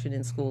studied Russian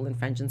in school and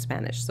French and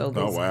Spanish. So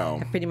those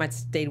have pretty much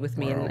stayed with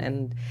me.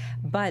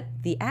 But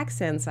the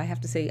accents, I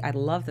have to say, I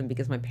love them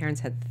because my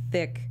parents had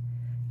thick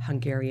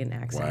Hungarian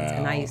accents,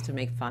 and I used to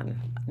make fun,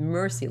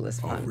 merciless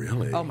fun. Oh,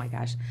 really? Oh my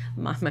gosh.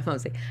 My mom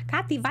would say,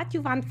 Kati, what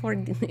you want for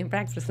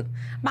breakfast?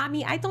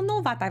 Mommy, I don't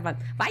know what I want.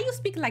 Why you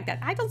speak like that?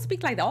 I don't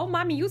speak like that. Oh,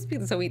 Mommy, you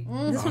speak. So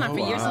this went on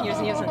for years and years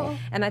and years.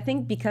 And I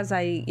think because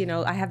I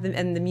have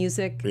the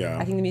music,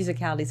 I think the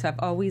musicality, so I've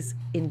always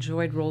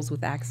enjoyed roles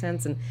with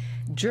accents. And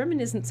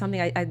German isn't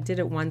something, I did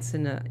it once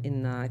in I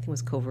think it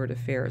was Covert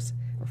Affairs,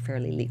 or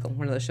Fairly Legal,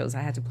 one of those shows. I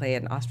had to play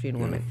an Austrian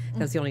woman. That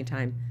was the only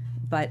time.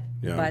 But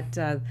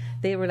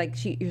they were like,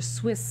 you're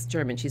Swiss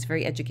German. She's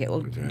very educated.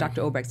 Well,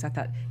 Dr. Obrecht, so I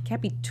thought,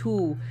 can't be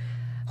too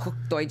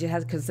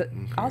Hochdeutsch. Because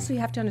also you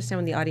have to understand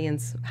when the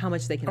audience, how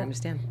much they can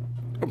understand.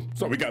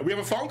 So we have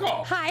a phone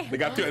call. Hi. They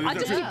got through. I'll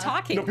just keep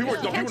talking. People were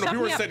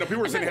saying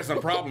they had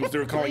some problems. They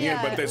were calling in,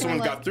 but someone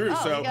got through.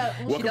 So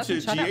welcome to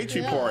GH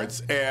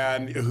Reports.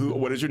 And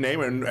what is your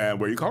name and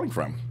where are you calling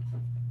from?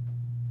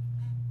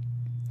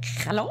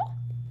 Hello?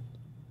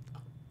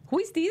 Who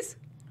is this?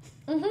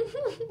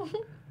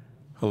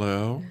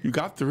 Hello? You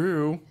got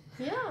through.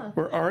 Yeah.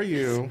 Where are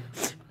you?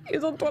 You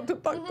don't want to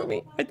talk to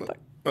me.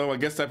 Oh, I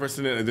guess that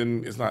person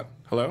it's not.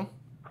 Hello?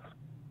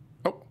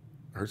 Oh,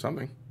 I heard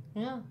something.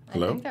 Yeah.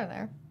 Hello? I think they're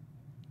there.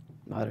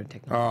 Modern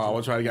technology. Oh,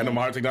 we'll try again. No,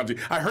 modern technology.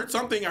 I heard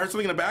something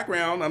in the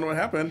background. I don't know what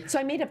happened. So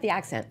I made up the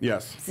accent.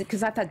 Yes.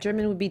 Because I thought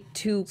German would be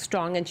too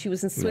strong, and she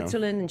was in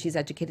Switzerland, and she's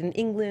educated in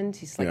England.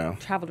 She's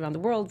traveled around the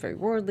world, very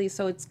worldly.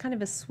 So it's kind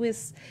of a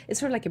Swiss. It's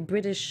sort of like a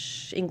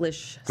British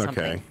English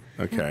something.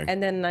 Okay.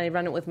 And then I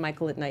run it with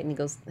Michael at night, and he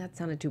goes, "That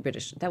sounded too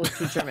British. That was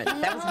too German."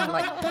 That was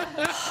like.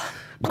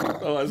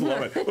 Oh, I just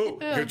love it. Oh,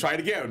 we're gonna try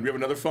it again. We have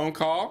another phone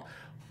call.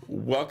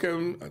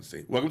 Welcome. Let's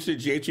see. Welcome to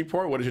the GH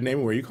Report. What is your name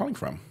and where are you calling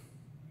from?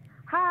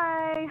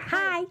 Hi.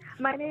 Hi.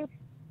 My name.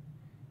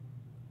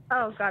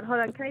 Oh God, hold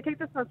on. Can I take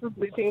this off of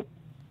Bluetooth?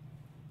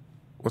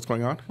 What's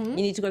going on? You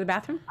need to go to the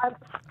bathroom?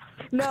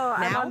 No,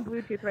 I'm on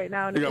Bluetooth right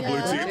now. You're on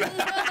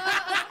Bluetooth.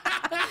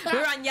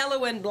 We're on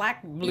yellow and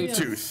black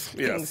Bluetooth.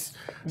 Yes.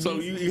 So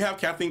you have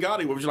Kathleen Gati.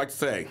 What would you like to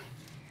say?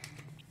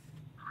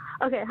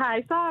 Okay,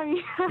 hi.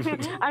 Sorry.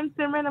 I'm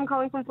Simran. I'm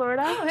calling from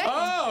Florida.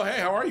 Oh,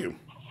 hey, how are you?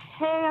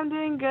 Hey, I'm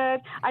doing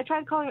good. I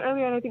tried calling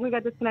earlier and I think we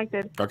got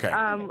disconnected. Okay.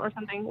 Or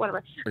something,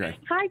 whatever. Okay.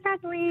 Hi,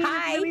 Kathleen.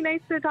 Hi. Really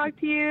nice to talk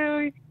to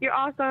you. You're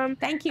awesome.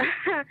 Thank you.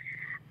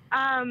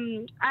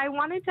 I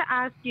wanted to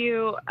ask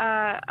you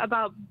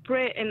about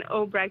Britt and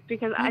Obrecht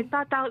because I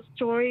thought that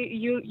story,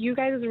 you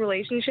guys'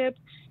 relationship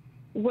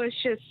was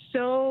just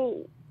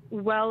so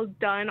well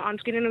done on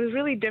screen, and it was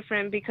really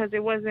different because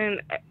it wasn't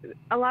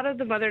a lot of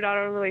the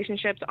mother-daughter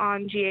relationships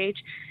on GH.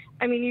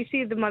 I mean, you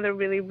see the mother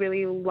really,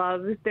 really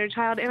loves their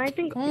child, and I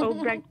think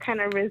Obrecht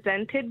kind of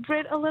resented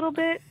Britt a little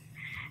bit.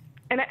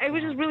 And it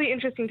was just really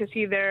interesting to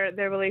see their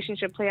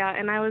relationship play out.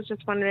 And I was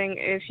just wondering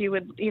if you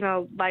would,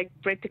 like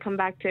Britt to come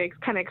back to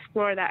kind of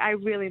explore that. I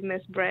really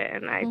miss Britt,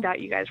 and I thought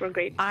you guys were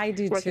great. I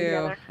do too.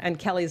 Together. And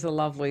Kelly's a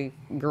lovely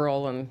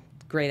girl and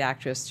great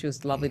actress. She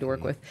was lovely to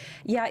work with.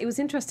 Yeah, it was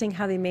interesting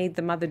how they made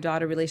the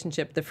mother-daughter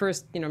relationship. The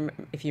first,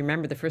 if you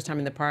remember the first time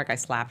in the park, I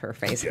slapped her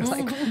face. It was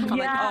like,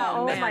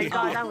 oh man. My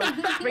God, that was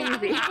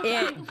crazy.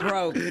 It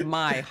broke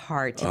my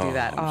heart to do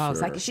that. I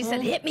was like, she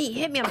said, hit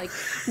me. I'm like,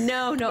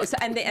 no. So,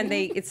 and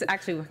they, it's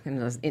actually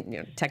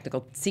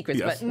technical secrets,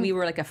 but we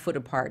were like a foot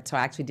apart, so I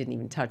actually didn't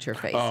even touch her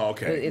face. Oh,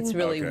 okay. It's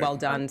really well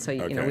done, so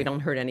we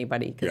don't hurt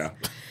anybody. Yeah.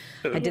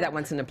 I did that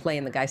once in a play,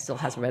 and the guy still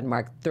has a red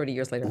mark 30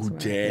 years later. Oh,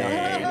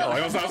 dang.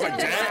 I was like,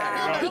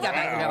 dang. He got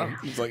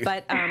back, Like...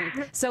 But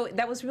so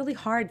that was really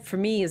hard for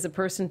me as a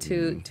person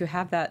to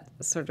have that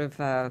sort of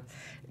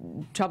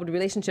troubled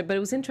relationship. But it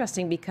was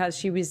interesting because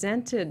she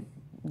resented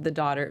the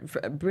daughter,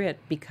 Britt,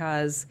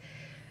 because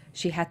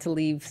she had to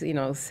leave,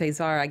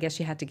 Cesar. I guess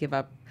she had to give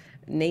up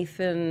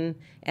Nathan,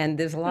 and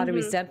there's a lot of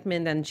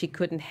resentment, and she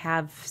couldn't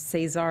have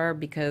Cesar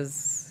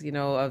because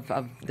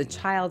of the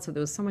child, so there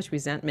was so much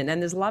resentment,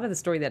 and there's a lot of the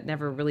story that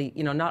never really,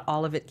 not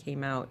all of it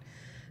came out,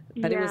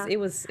 but it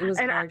was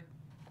hard.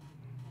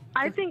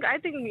 I think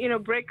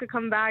Britt could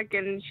come back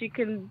and she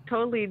can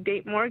totally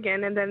date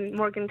Morgan, and then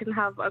Morgan can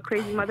have a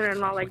crazy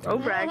mother-in-law like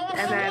Obrecht,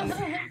 and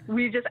then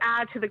we just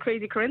add to the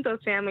crazy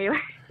Corinthos family.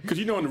 Because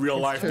in real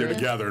life they're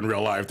together, in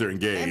real life they're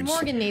engaged. And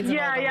Morgan needs an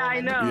older I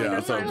woman. know. Yeah,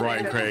 so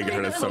Brian Craig and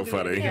her, that's so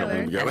funny.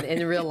 And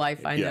in real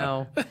life, I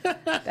know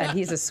that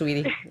he's a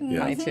sweetie.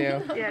 Yeah. I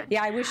too.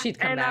 Yeah. I wish she'd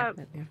come back.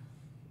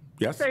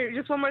 Yes. Sorry,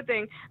 just one more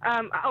thing.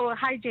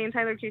 Hi James,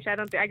 hi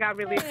Lacretia. I got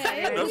really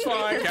excited. That's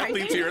fine.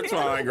 Kathleen's here. It's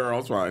fine, girl.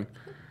 It's fine.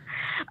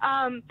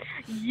 Are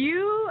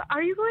you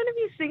going to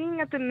be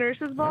singing at the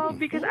nurses' ball?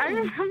 Because I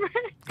remember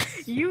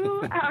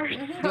you are. So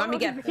you want me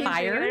to get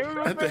fired?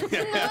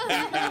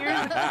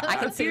 I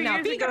can sing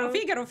now. Figaro.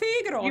 Okay,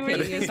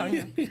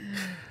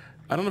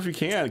 I don't know if you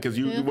can because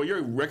you're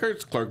a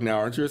records clerk now,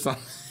 aren't you? Or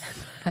something?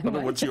 I don't know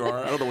what you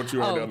are.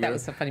 Oh, that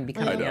was so funny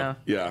because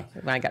yeah.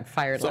 When I got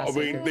fired So last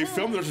week. they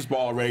filmed Nurses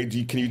Ball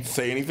already. Can you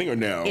say anything or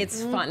no?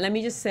 It's fun. Let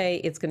me just say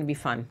it's going to be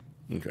fun.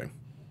 Okay.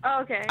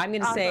 Oh, okay. I'm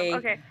going to say.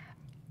 Okay.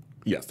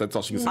 Yes, that's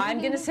all she can say. I'm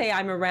going to say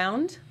I'm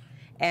around,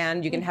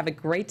 and you can have a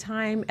great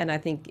time, and I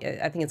think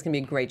it's going to be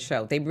a great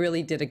show. They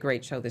really did a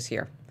great show this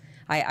year.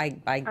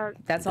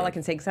 That's all I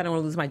can say because I don't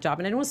want to lose my job,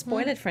 and I don't want to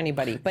spoil it for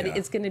anybody. But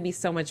it's going to be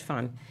so much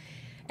fun.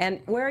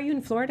 And where are you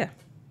in Florida?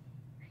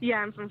 Yeah,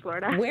 I'm from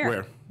Florida.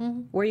 Where?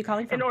 Where are you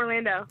calling from? In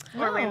Orlando.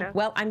 Orlando.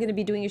 Well, I'm going to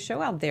be doing a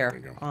show out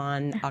there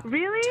on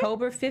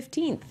October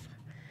 15th.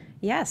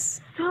 Yes.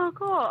 So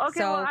cool.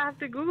 Okay, well, I have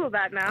to Google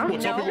that now. Well,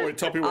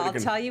 tell people I'll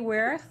tell you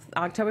where.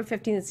 October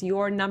 15th is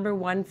Your Number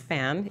One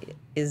Fan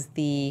is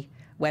the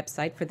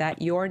website for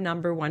that. Your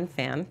Number One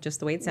Fan,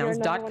 just the way it sounds,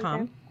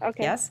 .com.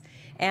 Okay. Yes.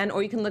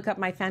 Or you can look up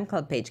my fan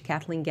club page,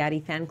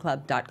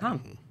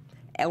 KathleenGatiFanClub.com.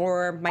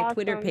 Or my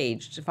Twitter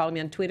page. Follow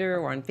me on Twitter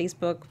or on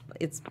Facebook.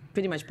 It's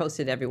pretty much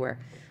posted everywhere.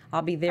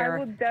 I'll be there. I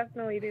will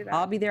definitely do that.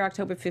 I'll be there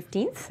October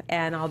 15th,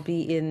 and I'll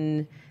be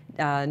in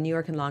New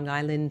York and Long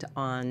Island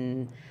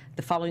on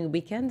the following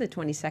weekend, the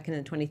 22nd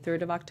and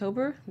 23rd of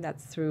October.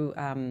 That's through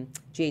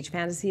GH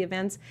Fantasy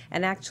Events.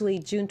 And actually,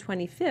 June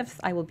 25th,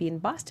 I will be in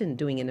Boston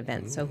doing an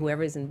event. So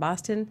whoever is in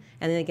Boston,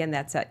 and then again,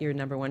 that's at Your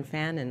Number One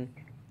Fan and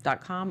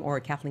 .com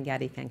or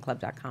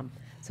KathleenGatiFanClub.com.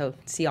 So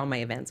see all my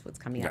events, what's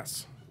coming up.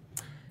 Yes.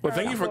 Well,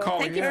 thank you for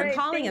calling. Thank you for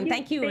calling, and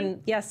thank you.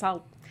 And yes,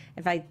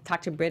 if I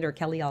talk to Britt or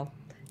Kelly, I'll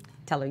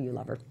tell her you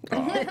love her.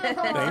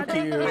 Thank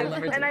you.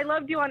 And I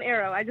loved you on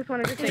Arrow. I just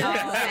wanted to say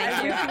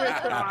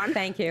that.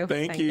 Thank you.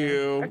 Thank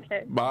you.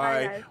 Okay.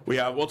 Bye.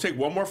 We'll take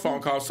one more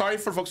phone call. Sorry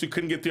for folks who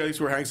couldn't get through. At least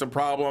we're having some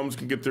problems.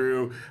 Can get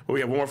through. But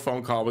we have one more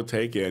phone call we'll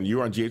take. And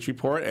you're on GH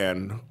Report.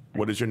 And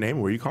what is your name?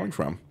 Where are you calling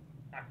from?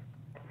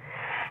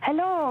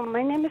 Hello,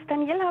 my name is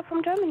Daniela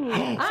from Germany.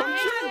 Guten Tag.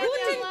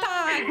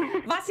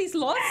 Tag. Was ist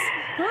los?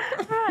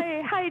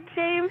 Hi,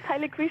 James. Hi,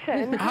 Lacretia.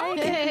 And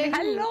hi.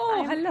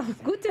 Hello.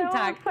 Guten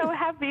Tag. I'm so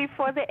happy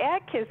for the air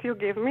kiss you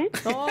give me.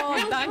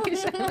 Oh, danke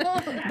schön.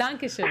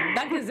 Danke schön.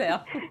 Danke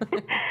sehr.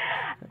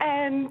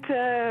 And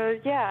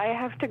I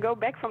have to go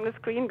back from the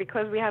screen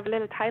because we have a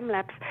little time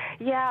lapse.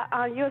 Yeah,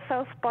 you're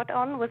so spot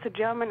on with the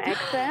German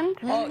accent.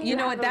 Oh, you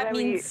know what? That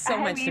means so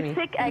much to me.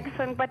 Thick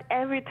accent, but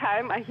every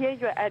time I hear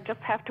you, I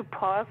just have to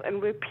pause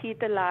and repeat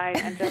the line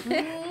and just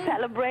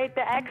celebrate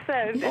the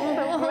accent. It's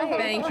so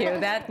great. Thank you.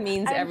 That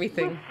means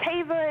everything. To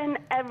savor in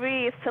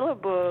every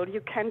syllable.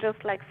 You can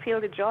just like feel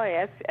the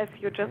joy, as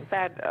you just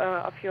said,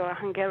 of your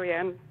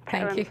Hungarian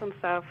parents and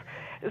stuff.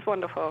 It's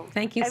wonderful.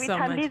 Thank you so much.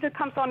 Every time Lisa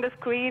comes on the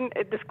screen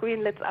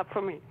lights up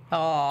for me.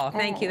 Oh,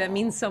 thank you. That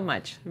means so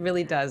much. It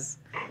really does.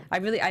 I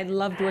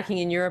loved working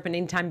in Europe, and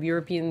anytime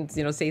Europeans,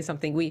 say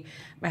something,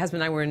 my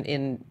husband and I were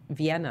in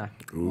Vienna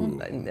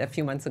a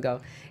few months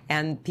ago,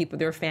 and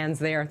there were fans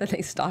there. Then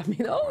they stopped me.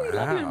 Oh, we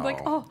love you. I'm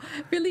like, oh,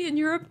 really, in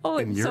Europe? Oh,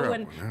 so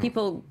when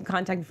people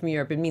contact me from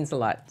Europe, it means a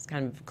lot. It's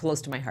kind of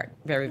close to my heart,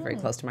 very, very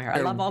close to my heart.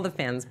 I love all the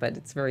fans, but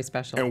it's very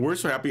special. And we're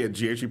so happy at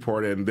GH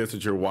Report and this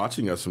that you're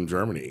watching us from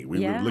Germany.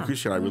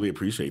 Lacretia and I really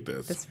appreciate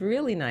this. It's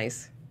really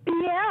nice.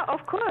 Yeah,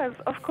 of course.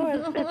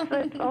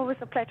 It's always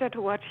a pleasure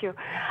to watch you.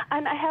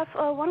 And I have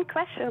one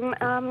question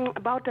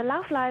about the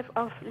love life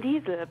of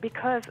Liesel,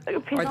 because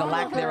or the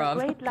lack thereof.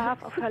 Great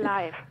love of her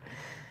life,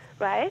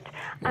 right?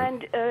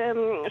 And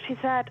she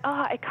said,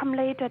 I come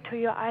later to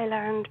your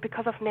island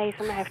because of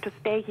Nathan, I have to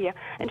stay here.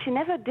 And she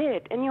never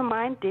did. In your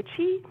mind, did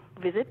she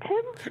visit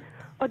him?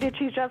 Or did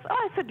she just,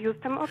 I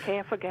seduced him, okay,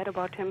 I forget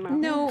about him now?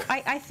 No,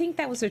 I think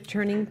that was a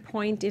turning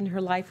point in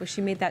her life where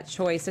she made that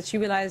choice, that she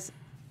realized,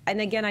 and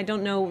again, I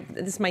don't know,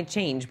 this might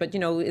change, but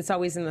it's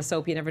always in the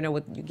soap, you never know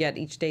what you get.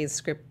 Each day's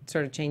script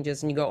sort of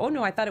changes, and you go, oh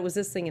no, I thought it was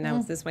this thing, and now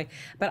it's this way.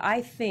 But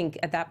I think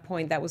at that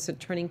point, that was a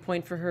turning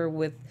point for her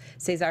with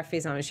César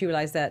Faison. She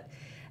realized that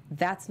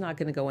that's not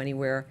going to go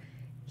anywhere.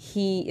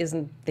 He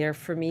isn't there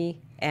for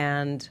me,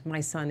 and my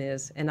son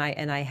is, and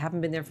I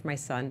haven't been there for my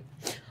son.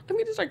 I'm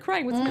going to start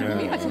crying. What's going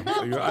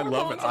on? I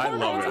love it. I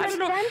love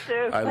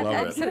it. I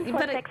love it. Even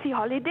for a sexy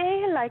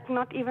holiday, like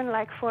not even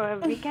like for a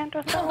weekend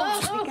or so.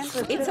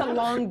 It's a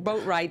long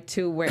boat ride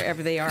to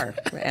wherever they are,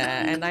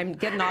 and I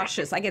get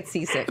nauseous. I get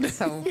seasick,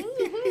 so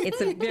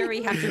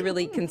have to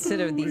really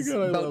consider these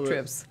boat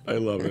trips. I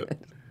love it.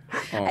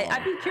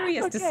 I'd be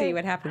curious to see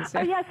what happens.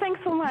 Yeah,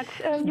 thanks so much.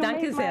 You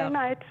made my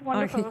night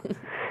wonderful.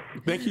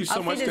 Thank you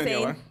so much,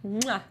 Daniela.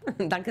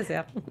 Danke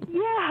sehr.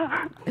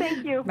 Yeah,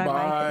 thank you.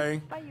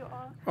 Bye. Bye, you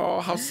all. Oh,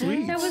 how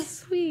sweet. That was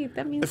sweet.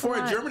 That means for a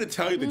lot. a German to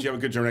tell you that you have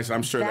a good German accent,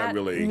 I'm sure that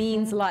really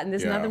means a lot. And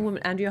there's another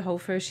woman, Andrea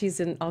Hofer. She's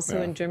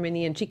also in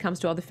Germany, and she comes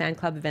to all the fan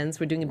club events.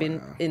 We're doing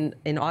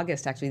in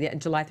August, actually,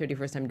 July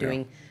 31st. I'm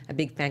doing a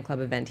big fan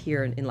club event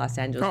here in Los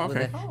Angeles with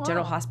a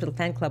General Hospital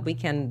fan club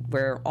weekend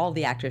where all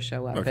the actors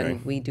show up,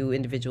 and we do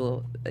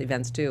individual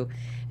events too.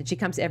 And she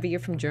comes every year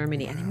from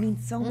Germany, and it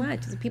means so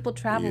much. People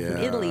travel from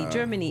Italy,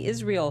 Germany,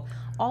 Israel,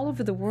 all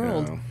over the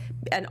world,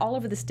 and all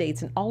over the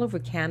States, and all over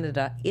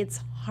Canada.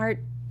 It's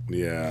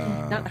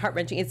not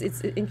heart-wrenching.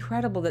 It's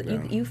incredible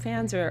that you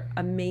fans are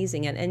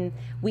amazing, and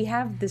we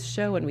have this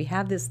show, and we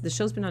have this. The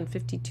show's been on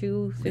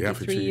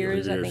 53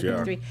 years, I think,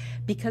 53,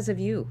 because of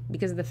you,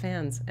 because of the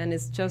fans, and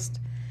it's just.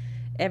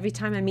 Every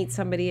time I meet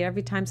somebody,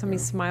 every time somebody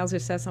smiles or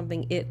says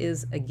something, it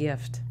is a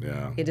gift.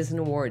 Yeah. It is an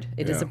award.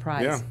 It is a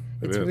prize. Yeah,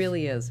 it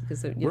really is.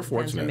 Because we're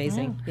fortunate.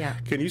 Amazing. Yeah.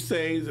 Can you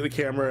say to the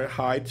camera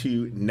hi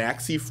to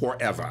Naxi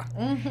Forever?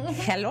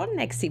 Hello,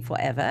 Naxi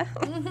Forever.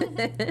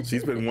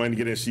 She's been wanting to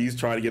get in. She's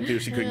trying to get through.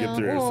 She couldn't get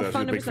through. So she's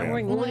a big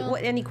fan.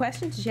 Any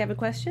questions? Does she have a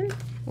question?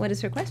 What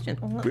is her question?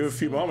 We have a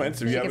few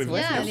moments. If you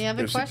have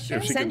a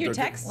question? Send your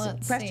text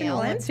question.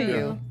 I'll answer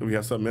you. We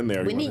have something in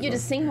there. We need you to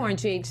sing more,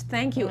 GH.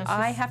 Thank you.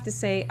 I have to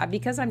say,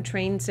 because I'm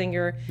trained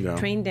singer,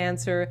 trained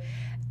dancer,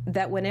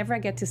 that whenever I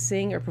get to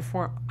sing or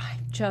perform,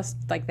 I'm just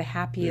like the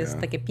happiest,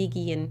 like a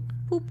piggy and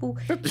poo-poo.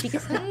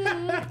 Because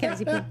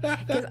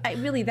I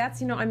really,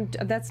 that's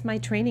my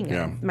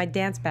training, my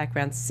dance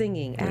background,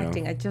 singing,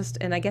 acting.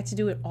 I get to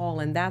do it all,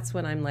 and that's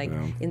when I'm like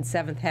in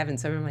seventh heaven.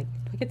 So I'm like,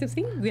 do I get to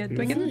sing? Do I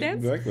get to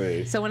dance?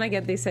 Exactly. So when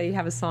they say you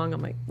have a song,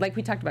 I'm like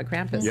we talked about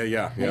Krampus.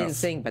 Yeah. I didn't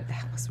sing, but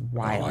that was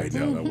wild. Oh, I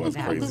know, that was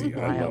crazy.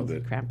 I loved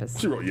it.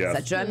 Krampus. Yes.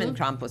 It's a German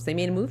Krampus. They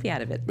made a movie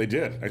out of it. They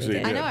did,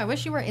 actually. I know. I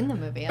wish you were in the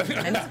movie. It's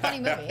a funny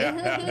movie.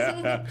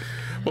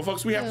 Well,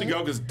 folks, we have to go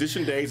because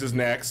Dishing Days is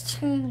next.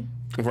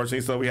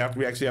 Unfortunately, so we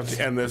actually have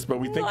to end this, but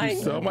we thank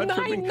you so much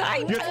for being. You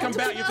have to come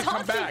back. You have to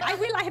come back. I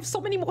will. I have so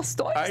many more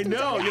stories. I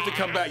know. You have to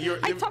come back.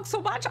 I talk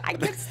so much. I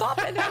can't stop.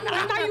 And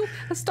now you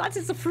start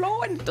as a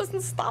flow and it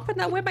doesn't stop. And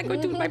now what am I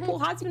going to do with my poor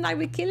husband? I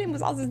will kill him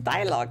with all this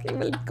dialogue. He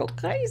will go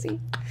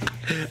crazy.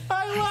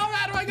 I love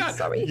that. Oh my God.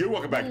 Sorry. You're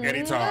welcome back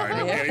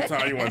anytime.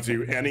 Anytime you want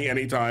to.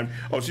 Anytime.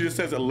 Oh, she just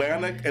says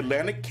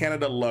Atlantic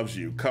Canada loves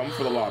you. Come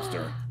for the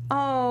lobster.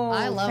 Oh,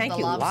 I love thank the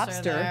you,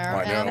 lobster there.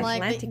 I know. And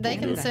like they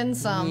can send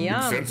some.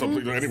 Yum. Send some,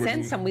 please.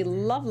 Send some. We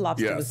love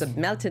lobster Yes. with the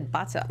melted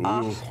butter. Ooh,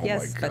 oh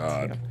yes, my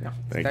God. But, no, it's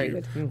Thank very you.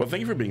 good. Well, thank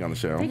you for being on the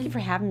show. Thank you for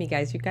having me,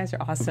 guys. You guys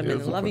are awesome, It and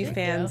was I love a you, pleasure.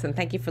 fans, and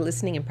thank you for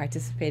listening and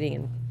participating.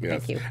 And Yes.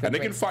 thank you. And they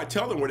can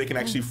tell them where they can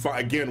actually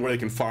find, where they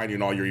can find you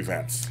in all your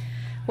events.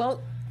 Well,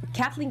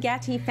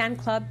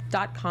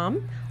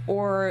 KathleenGatiFanClub.com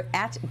or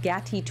at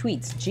Gati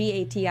Tweets,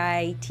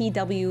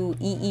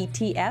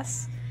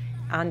 GATITWEETS,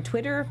 on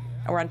Twitter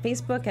or on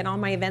Facebook, and all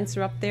my events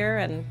are up there,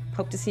 and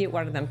hope to see you at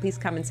one of them. Please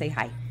come and say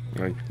hi.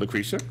 All right.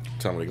 Lacretia,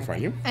 tell them where they can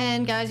find you.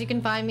 And guys, you can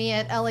find me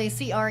at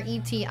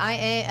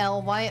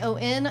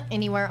LACRETIALYON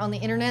anywhere on the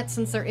internet,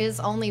 since there is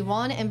only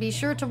one. And be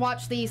sure to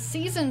watch the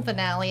season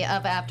finale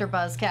of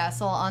AfterBuzz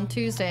Castle on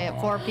Tuesday at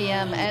 4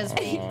 p.m. as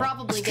we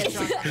probably get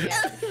drunk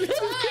again.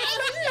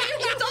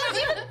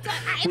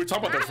 We were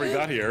talking about that before you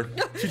got here.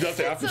 She does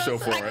the after show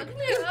for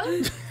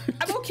it.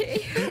 I'm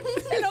okay.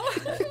 You know,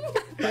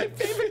 my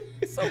favorite.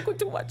 It's so good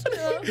to watch.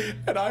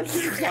 And I'm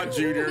James Lott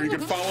Jr. You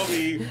can follow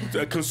me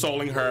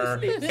consoling her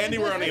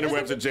anywhere on the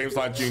interwebs at James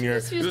Lott Jr.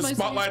 There's a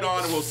spotlight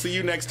on, and we'll see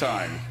you next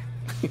time.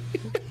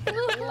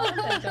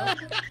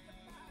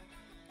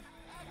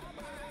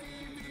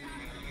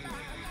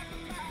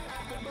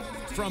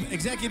 From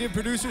executive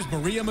producers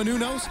Maria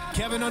Menounos,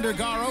 Kevin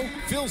Undergaro,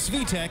 Phil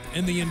Svitek,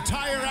 and the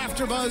entire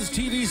AfterBuzz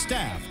TV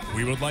staff,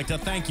 we would like to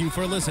thank you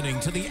for listening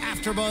to the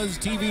AfterBuzz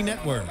TV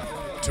network.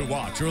 To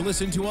watch or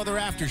listen to other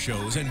after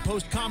shows and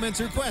post comments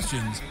or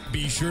questions,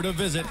 be sure to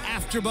visit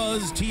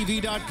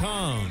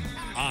AfterBuzzTV.com.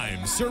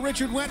 I'm Sir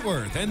Richard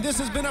Wentworth, and this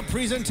has been a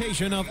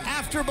presentation of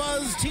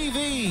AfterBuzz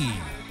TV.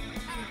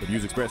 The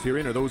views expressed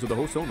herein are those of the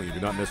hosts only and do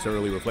not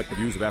necessarily reflect the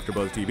views of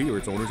AfterBuzz TV or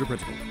its owners or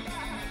principals.